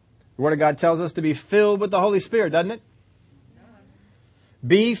 The Word of God tells us to be filled with the Holy Spirit, doesn't it?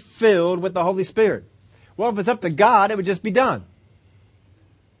 Be filled with the Holy Spirit. Well, if it's up to God, it would just be done.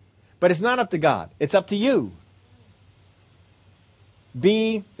 But it's not up to God. It's up to you.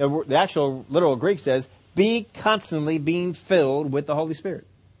 The actual literal Greek says, be constantly being filled with the Holy Spirit.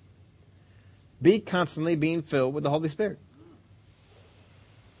 Be constantly being filled with the Holy Spirit.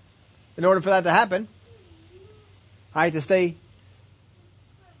 In order for that to happen, I had to stay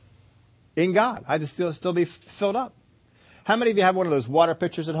in God. I had to still be filled up. How many of you have one of those water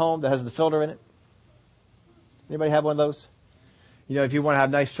pitchers at home that has the filter in it? Anybody have one of those? You know, if you want to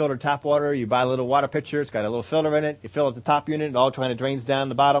have nice filtered tap water, you buy a little water pitcher. It's got a little filter in it. You fill up the top unit. It all kind of drains down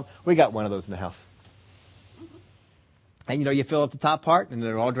the bottom. We got one of those in the house. And, you know, you fill up the top part, and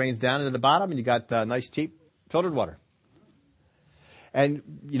it all drains down into the bottom, and you got nice, cheap filtered water. And,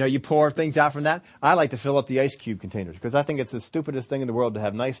 you know, you pour things out from that. I like to fill up the ice cube containers because I think it's the stupidest thing in the world to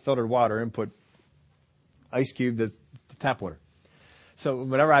have nice filtered water and put ice cube that's tap water. So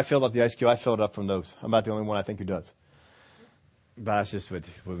whenever I fill up the ice cube, I fill it up from those. I'm not the only one I think who does. But that's just what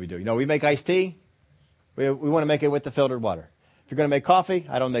we do. You know, we make iced tea. We want to make it with the filtered water. If you're going to make coffee,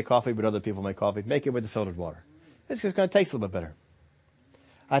 I don't make coffee, but other people make coffee. Make it with the filtered water. It's just going to taste a little bit better.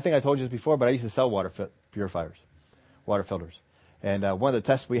 I think I told you this before, but I used to sell water purifiers, water filters. And one of the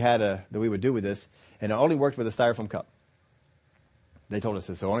tests we had that we would do with this, and it only worked with a styrofoam cup. They told us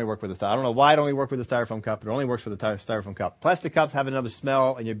this. So it only worked with I don't know why it only worked with a styrofoam cup, but it only works with a styrofoam cup. Plastic cups have another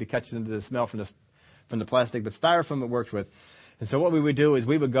smell, and you'd be catching into the smell from the plastic, but styrofoam it works with. And so what we would do is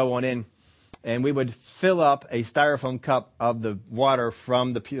we would go on in, and we would fill up a styrofoam cup of the water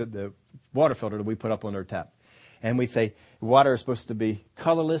from the water filter that we put up on our tap. And we'd say, water is supposed to be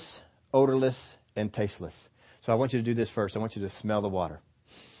colorless, odorless, and tasteless. So I want you to do this first. I want you to smell the water.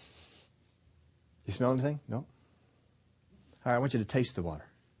 You smell anything? No? All right, I want you to taste the water.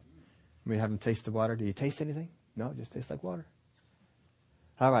 We have them taste the water. Do you taste anything? No, it just tastes like water.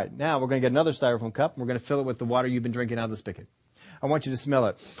 All right, now we're going to get another styrofoam cup, and we're going to fill it with the water you've been drinking out of the spigot. I want you to smell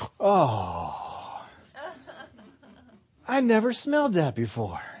it. Oh, I never smelled that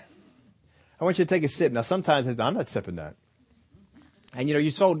before. I want you to take a sip. Now, sometimes I'm not sipping that. And, you know,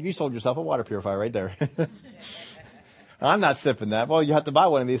 you sold yourself a water purifier right there. I'm not sipping that. Well, you have to buy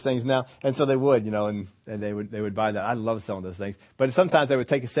one of these things now. And so they would, you know, and they would buy that. I love selling those things. But sometimes they would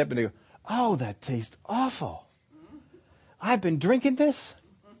take a sip and they go, oh, that tastes awful. I've been drinking this.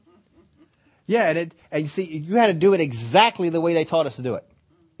 Yeah, and you see, you had to do it exactly the way they taught us to do it.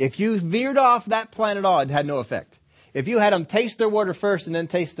 If you veered off that plan at all, it had no effect. If you had them taste their water first and then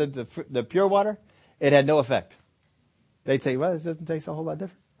taste the pure water, it had no effect. They'd say, well, this doesn't taste a whole lot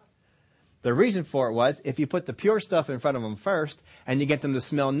different. The reason for it was, if you put the pure stuff in front of them first and you get them to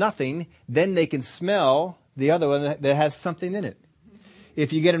smell nothing, then they can smell the other one that has something in it.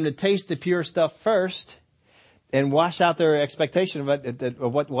 If you get them to taste the pure stuff first and wash out their expectation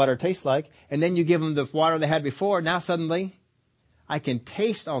of what water tastes like, and then you give them the water they had before, now suddenly I can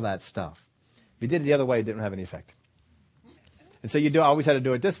taste all that stuff. If you did it the other way, it didn't have any effect. And so always had to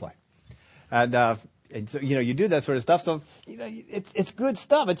do it this way. And so, you know, you do that sort of stuff. So, you know, it's good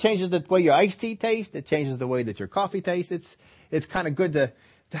stuff. It changes the way your iced tea tastes. It changes the way that your coffee tastes. It's kind of good to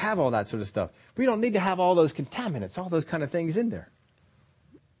have all that sort of stuff. We don't need to have all those contaminants, all those kind of things in there.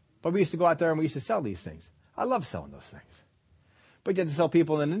 But we used to go out there and we used to sell these things. I love selling those things. But you have to sell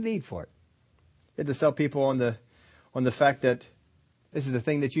people in the need for it. You have to sell people on the fact that this is the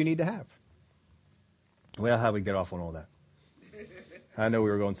thing that you need to have. Well, how do we get off on all that? I know we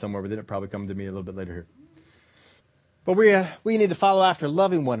were going somewhere, but then it probably come to me a little bit later here. But we need to follow after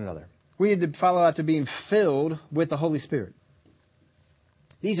loving one another. We need to follow after being filled with the Holy Spirit.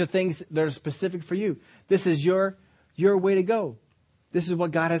 These are things that are specific for you. This is your way to go. This is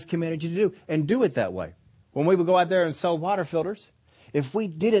what God has commanded you to do. And do it that way. When we would go out there and sell water filters, if we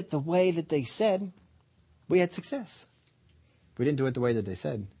did it the way that they said, we had success. If we didn't do it the way that they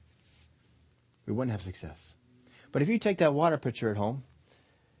said, we wouldn't have success. But if you take that water pitcher at home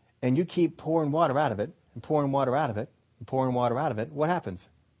and you keep pouring water out of it and pouring water out of it and pouring water out of it, what happens?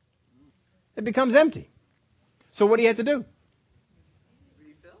 It becomes empty. So what do you have to do?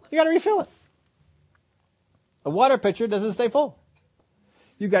 You got to refill it. A water pitcher doesn't stay full.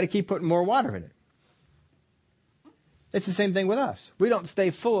 You got to keep putting more water in it. It's the same thing with us. We don't stay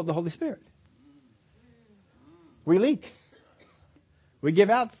full of the Holy Spirit. We leak. We give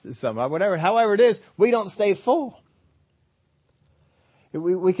out some, whatever, however it is, we don't stay full.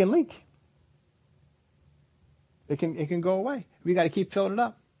 We can leak. It can go away. We got to keep filling it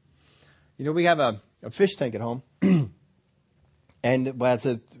up. You know, we have a fish tank at home. And when it's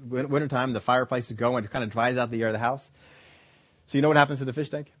wintertime, the fireplace is going. It kind of dries out the air of the house. So you know what happens to the fish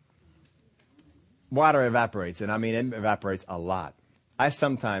tank? Water evaporates. And I mean, it evaporates a lot. I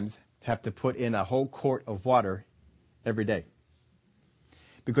sometimes have to put in a whole quart of water every day.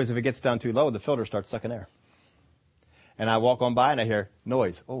 Because if it gets down too low, the filter starts sucking air. And I walk on by and I hear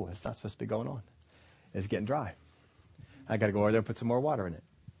noise. Oh, it's not supposed to be going on. It's getting dry. I got to go over there and put some more water in it.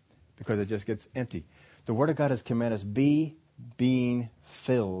 Because it just gets empty. The Word of God has commanded us, be being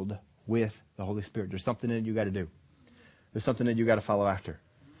filled with the Holy Spirit. There's something that you got to do. There's something that you got to follow after.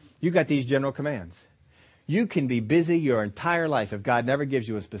 You got these general commands. You can be busy your entire life if God never gives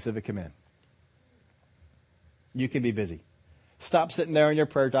you a specific command. You can be busy. Stop sitting there in your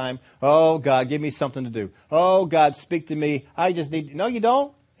prayer time. Oh, God, give me something to do. Oh, God, speak to me. I just need... No, you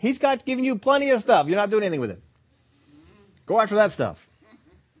don't. He's got given you plenty of stuff. You're not doing anything with it. Go after that stuff.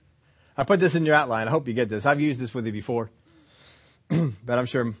 I put this in your outline. I hope you get this. I've used this with you before. But I'm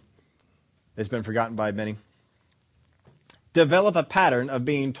sure it's been forgotten by many. Develop a pattern of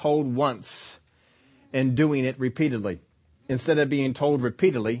being told once and doing it repeatedly, instead of being told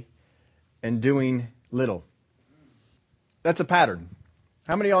repeatedly and doing little. That's a pattern.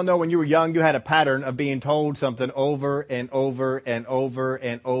 How many of y'all know when you were young, you had a pattern of being told something over and over and over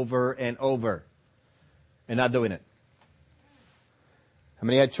and over and over and not doing it? How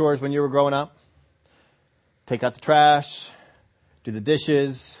many had chores when you were growing up? Take out the trash, do the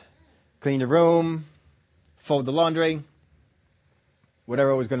dishes, clean the room, fold the laundry, whatever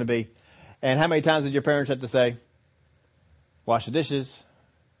it was going to be. And how many times did your parents have to say, wash the dishes,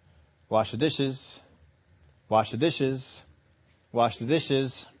 wash the dishes, wash the dishes, wash the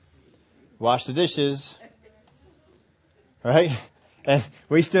dishes, wash the dishes, right? And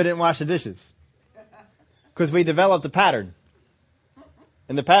we still didn't wash the dishes because we developed a pattern.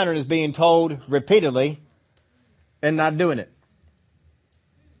 And the pattern is being told repeatedly and not doing it.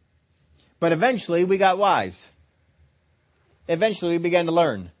 But eventually we got wise. Eventually we began to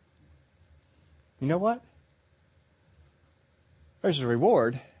learn. You know what? There's a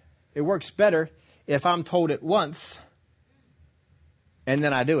reward. It works better if I'm told it once and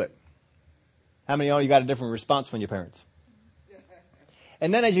then I do it. How many of you got a different response from your parents?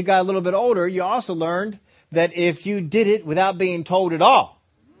 And then as you got a little bit older, you also learned that if you did it without being told at all,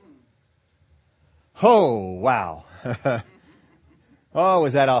 oh, wow. Oh,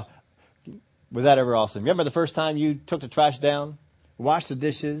 was that ever awesome? Remember the first time you took the trash down, washed the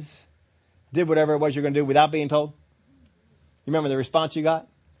dishes, did whatever it was you're going to do without being told? You remember the response you got?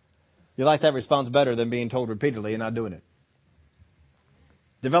 You like that response better than being told repeatedly and not doing it.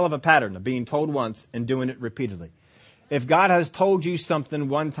 Develop a pattern of being told once and doing it repeatedly. If God has told you something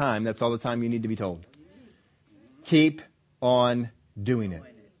one time, that's all the time you need to be told. Keep on doing it.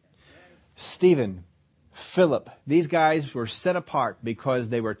 Stephen, Philip, these guys were set apart because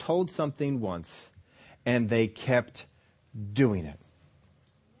they were told something once and they kept doing it.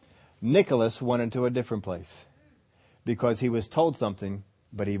 Nicholas went into a different place because he was told something,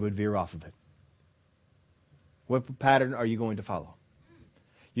 but he would veer off of it. What pattern are you going to follow?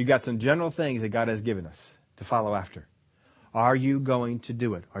 You got some general things that God has given us to follow after. Are you going to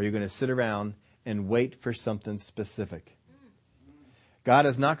do it? Are you going to sit around and wait for something specific? God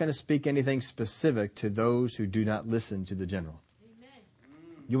is not going to speak anything specific to those who do not listen to the general. Amen.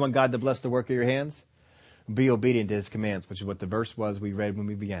 You want God to bless the work of your hands? Be obedient to His commands, which is what the verse was we read when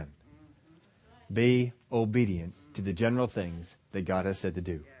we began. Be obedient to the general things that God has said to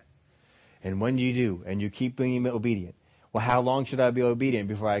do. And when you do, and you keep being obedient, well, how long should I be obedient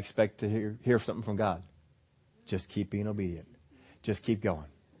before I expect to hear something from God? Just keep being obedient. Just keep going.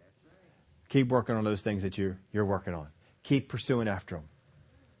 Keep working on those things that you're working on. Keep pursuing after them.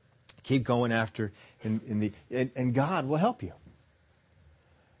 Keep going after, and God will help you.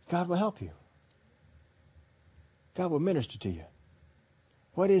 God will help you. God will minister to you.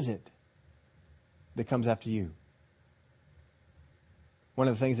 What is it that comes after you? One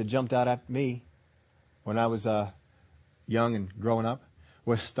of the things that jumped out at me when I was young and growing up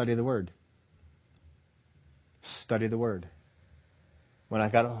was study the Word. Study the Word. When I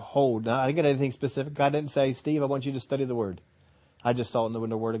got a hold, now I didn't get anything specific. God didn't say, Steve, I want you to study the Word. I just saw it in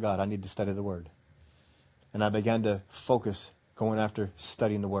the Word of God. I need to study the Word. And I began to focus going after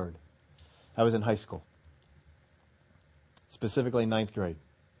studying the Word. I was in high school. Specifically 9th grade.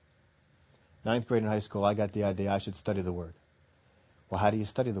 9th grade in high school, I got the idea I should study the Word. Well, how do you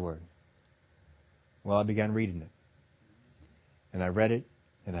study the Word? Well, I began reading it. And I read it,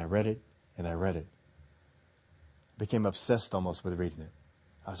 and I read it, and I read it. Became obsessed almost with reading it.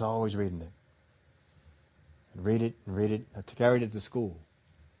 I was always reading it. And read it, and read it. I carried it to school.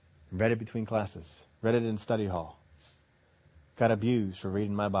 And read it between classes. Read it in study hall. Got abused for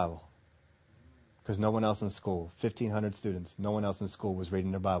reading my Bible. Because no one else in school, 1,500 students, no one else in school was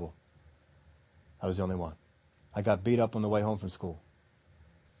reading their Bible. I was the only one. I got beat up on the way home from school.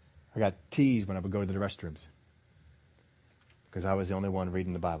 I got teased when I would go to the restrooms. Because I was the only one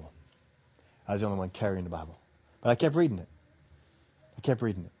reading the Bible. I was the only one carrying the Bible. But I kept reading it. I kept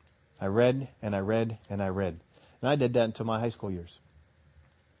reading it. I read and I read and I read. And I did that until my high school years.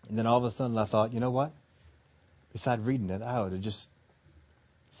 And then all of a sudden I thought, you know what? Besides reading it, I ought to just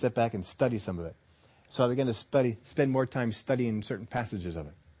sit back and study some of it. So I began to spend more time studying certain passages of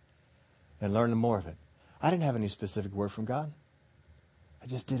it and learning more of it. I didn't have any specific word from God. I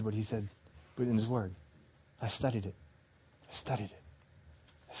just did what he said in his word. I studied it. I studied it.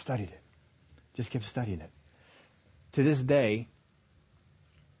 I studied it. Just kept studying it. To this day,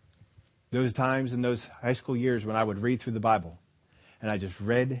 those times in those high school years when I would read through the Bible, and I just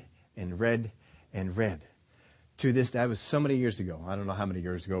read and read and read. To this, that was so many years ago. I don't know how many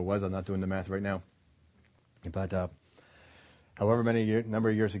years ago it was. I'm not doing the math right now. But however many number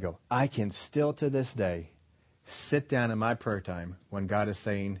of years ago, I can still to this day sit down in my prayer time when God is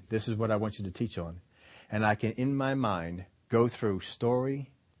saying, this is what I want you to teach on. And I can, in my mind, go through story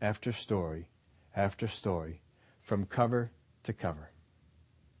after story after story from cover to cover.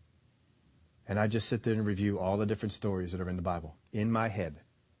 And I just sit there and review all the different stories that are in the Bible in my head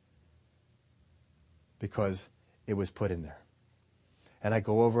because it was put in there. And I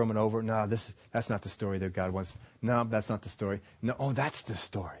go over them and over. No, that's not the story that God wants. No, that's not the story. No, oh, that's the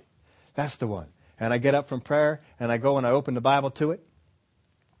story. That's the one. And I get up from prayer and I go and I open the Bible to it.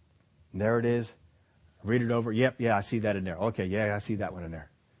 And there it is. Read it over. Yep, yeah, I see that in there. Okay, yeah, I see that one in there.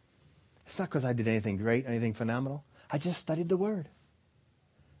 It's not because I did anything great, anything phenomenal. I just studied the Word.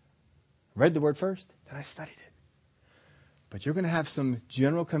 Read the Word first, then I studied it. But you're going to have some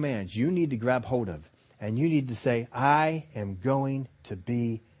general commands you need to grab hold of. And you need to say, I am going to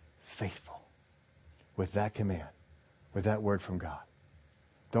be faithful with that command, with that word from God.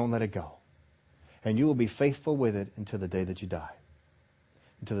 Don't let it go. And you will be faithful with it until the day that you die,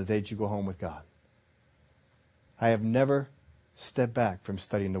 until the day that you go home with God. I have never stepped back from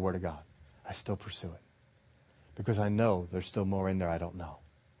studying the Word of God. I still pursue it because I know there's still more in there I don't know.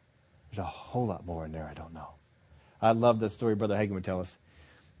 There's a whole lot more in there I don't know. I love that story Brother Hagin would tell us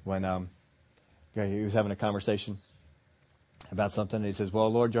when he was having a conversation about something. And he says, well,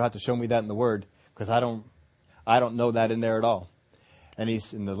 Lord, you'll have to show me that in the Word because I don't know that in there at all. And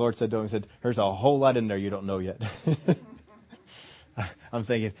the Lord said to him, he said, there's a whole lot in there you don't know yet. I'm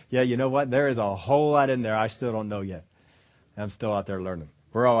thinking, yeah, you know what? There is a whole lot in there I still don't know yet. I'm still out there learning.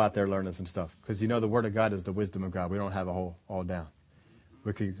 We're all out there learning some stuff because, the Word of God is the wisdom of God. We don't have a whole all down.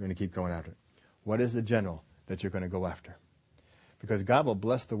 We're going to keep going after it. What is the general that you're going to go after? Because God will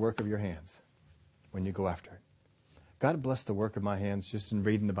bless the work of your hands when you go after it. God bless the work of my hands just in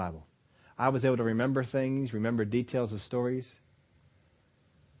reading the Bible. I was able to remember things, remember details of stories.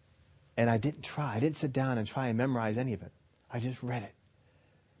 And I didn't try. I didn't sit down and try and memorize any of it. I just read it.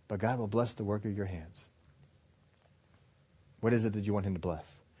 But God will bless the work of your hands. What is it that you want Him to bless?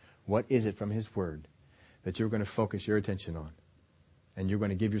 What is it from His Word that you're going to focus your attention on? And you're going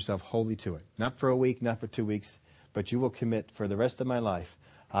to give yourself wholly to it. Not for a week, not for 2 weeks, but you will commit for the rest of my life,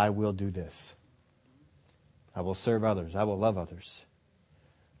 I will do this. I will serve others. I will love others.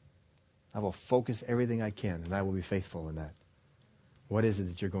 I will focus everything I can, and I will be faithful in that. What is it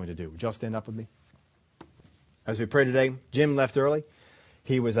that you're going to do? Would y'all stand up with me? As we pray today, Jim left early.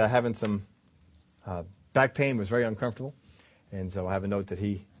 He was having some back pain, was very uncomfortable. And so I have a note that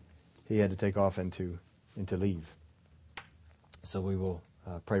he had to take off and to leave. So we will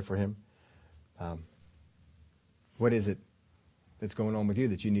pray for him. What is it that's going on with you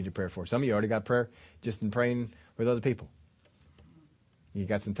that you need to pray for? Some of you already got prayer just in praying with other people. You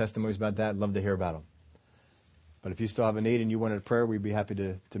got some testimonies about that. I'd love to hear about them. But if you still have a need and you wanted prayer, we'd be happy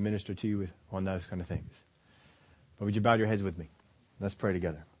to minister to you on those kind of things. But would you bow your heads with me? Let's pray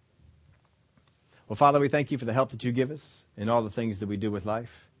together. Well, Father, we thank you for the help that you give us in all the things that we do with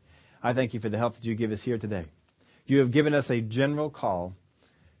life. I thank you for the help that you give us here today. You have given us a general call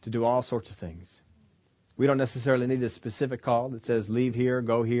to do all sorts of things. We don't necessarily need a specific call that says leave here,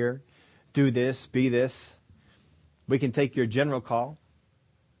 go here, do this, be this. We can take your general call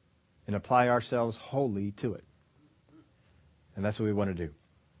and apply ourselves wholly to it. And that's what we want to do.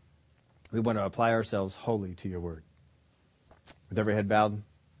 We want to apply ourselves wholly to your word. With every head bowed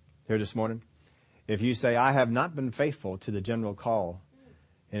here this morning, If you say, I have not been faithful to the general call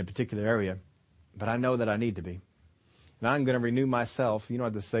in a particular area, but I know that I need to be. And I'm going to renew myself. You don't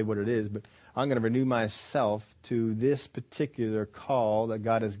have to say what it is, but I'm going to renew myself to this particular call that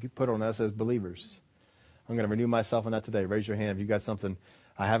God has put on us as believers. I'm going to renew myself on that today. Raise your hand if you got something.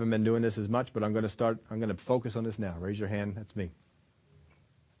 I haven't been doing this as much, but I'm going to focus on this now. Raise your hand. That's me.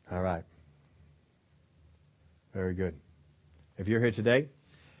 All right. Very good. If you're here today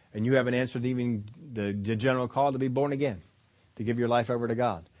and you haven't answered even the general call to be born again, to give your life over to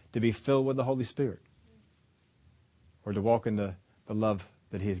God, to be filled with the Holy Spirit, or to walk in the love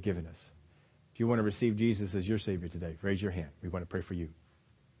that He has given us. If you want to receive Jesus as your Savior today, raise your hand. We want to pray for you.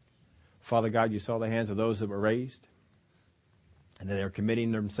 Father God, you saw the hands of those that were raised, and that they are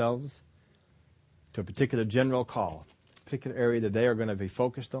committing themselves to a particular general call, a particular area that they are going to be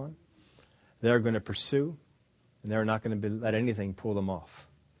focused on, they are going to pursue, and they're not going to let anything pull them off.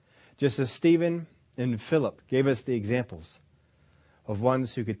 Just as Stephen and Philip gave us the examples of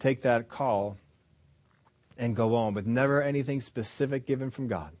ones who could take that call and go on, with never anything specific given from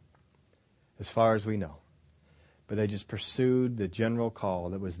God, as far as we know. But they just pursued the general call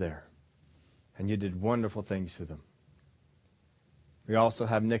that was there. And you did wonderful things for them. We also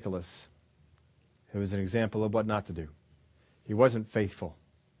have Nicholas, who is an example of what not to do. He wasn't faithful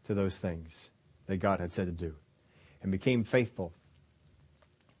to those things that God had said to do, and became faithful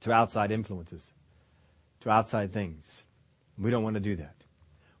to outside influences, to outside things. We don't want to do that.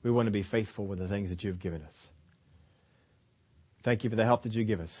 We want to be faithful with the things that you've given us. Thank you for the help that you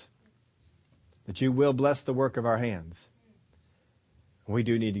give us, that you will bless the work of our hands. We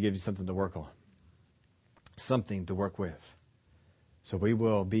do need to give you something to work on, something to work with. So we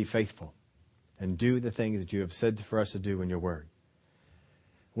will be faithful and do the things that you have said for us to do in your word.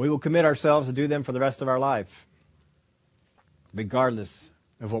 We will commit ourselves to do them for the rest of our life, regardless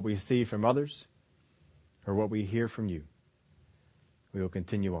of what we see from others or what we hear from you. We will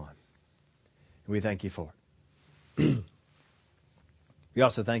continue on. And we thank you for it. We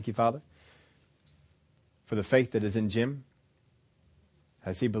also thank you, Father, for the faith that is in Jim.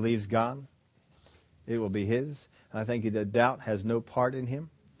 As he believes God, it will be his. And I thank you that doubt has no part in him.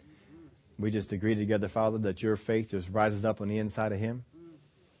 We just agree together, Father, that your faith just rises up on the inside of him.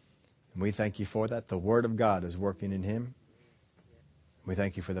 And we thank you for that. The Word of God is working in him. We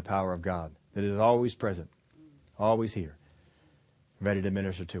thank you for the power of God that is always present, always here, ready to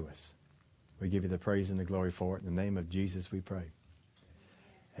minister to us. We give you the praise and the glory for it. In the name of Jesus we pray.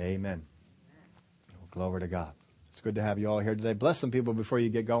 Amen. Well, glory to God. It's good to have you all here today. Bless some people before you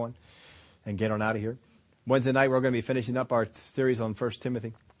get going and get on out of here. Wednesday night we're going to be finishing up our series on 1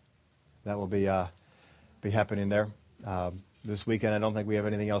 Timothy. That will be happening there. This weekend I don't think we have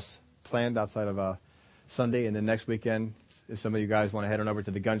anything else planned outside of Sunday. And then next weekend, if some of you guys want to head on over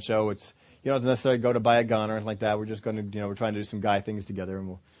to the gun show, you don't have to necessarily go to buy a gun or anything like that. We're just going to, we're trying to do some guy things together, and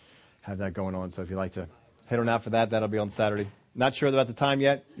we'll have that going on. So if you'd like to head on out for that, that'll be on Saturday. Not sure about the time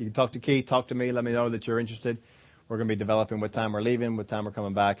yet. You can talk to Keith, talk to me, let me know that you're interested. We're going to be developing what time we're leaving, what time we're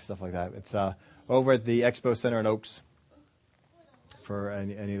coming back, stuff like that. It's over at the Expo Center in Oaks for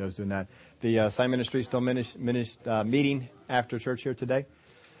any of those doing that. The Sign Ministry still meeting after church here today.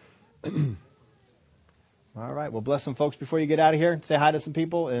 All right. Well, bless some folks before you get out of here. Say hi to some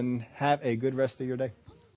people and have a good rest of your day.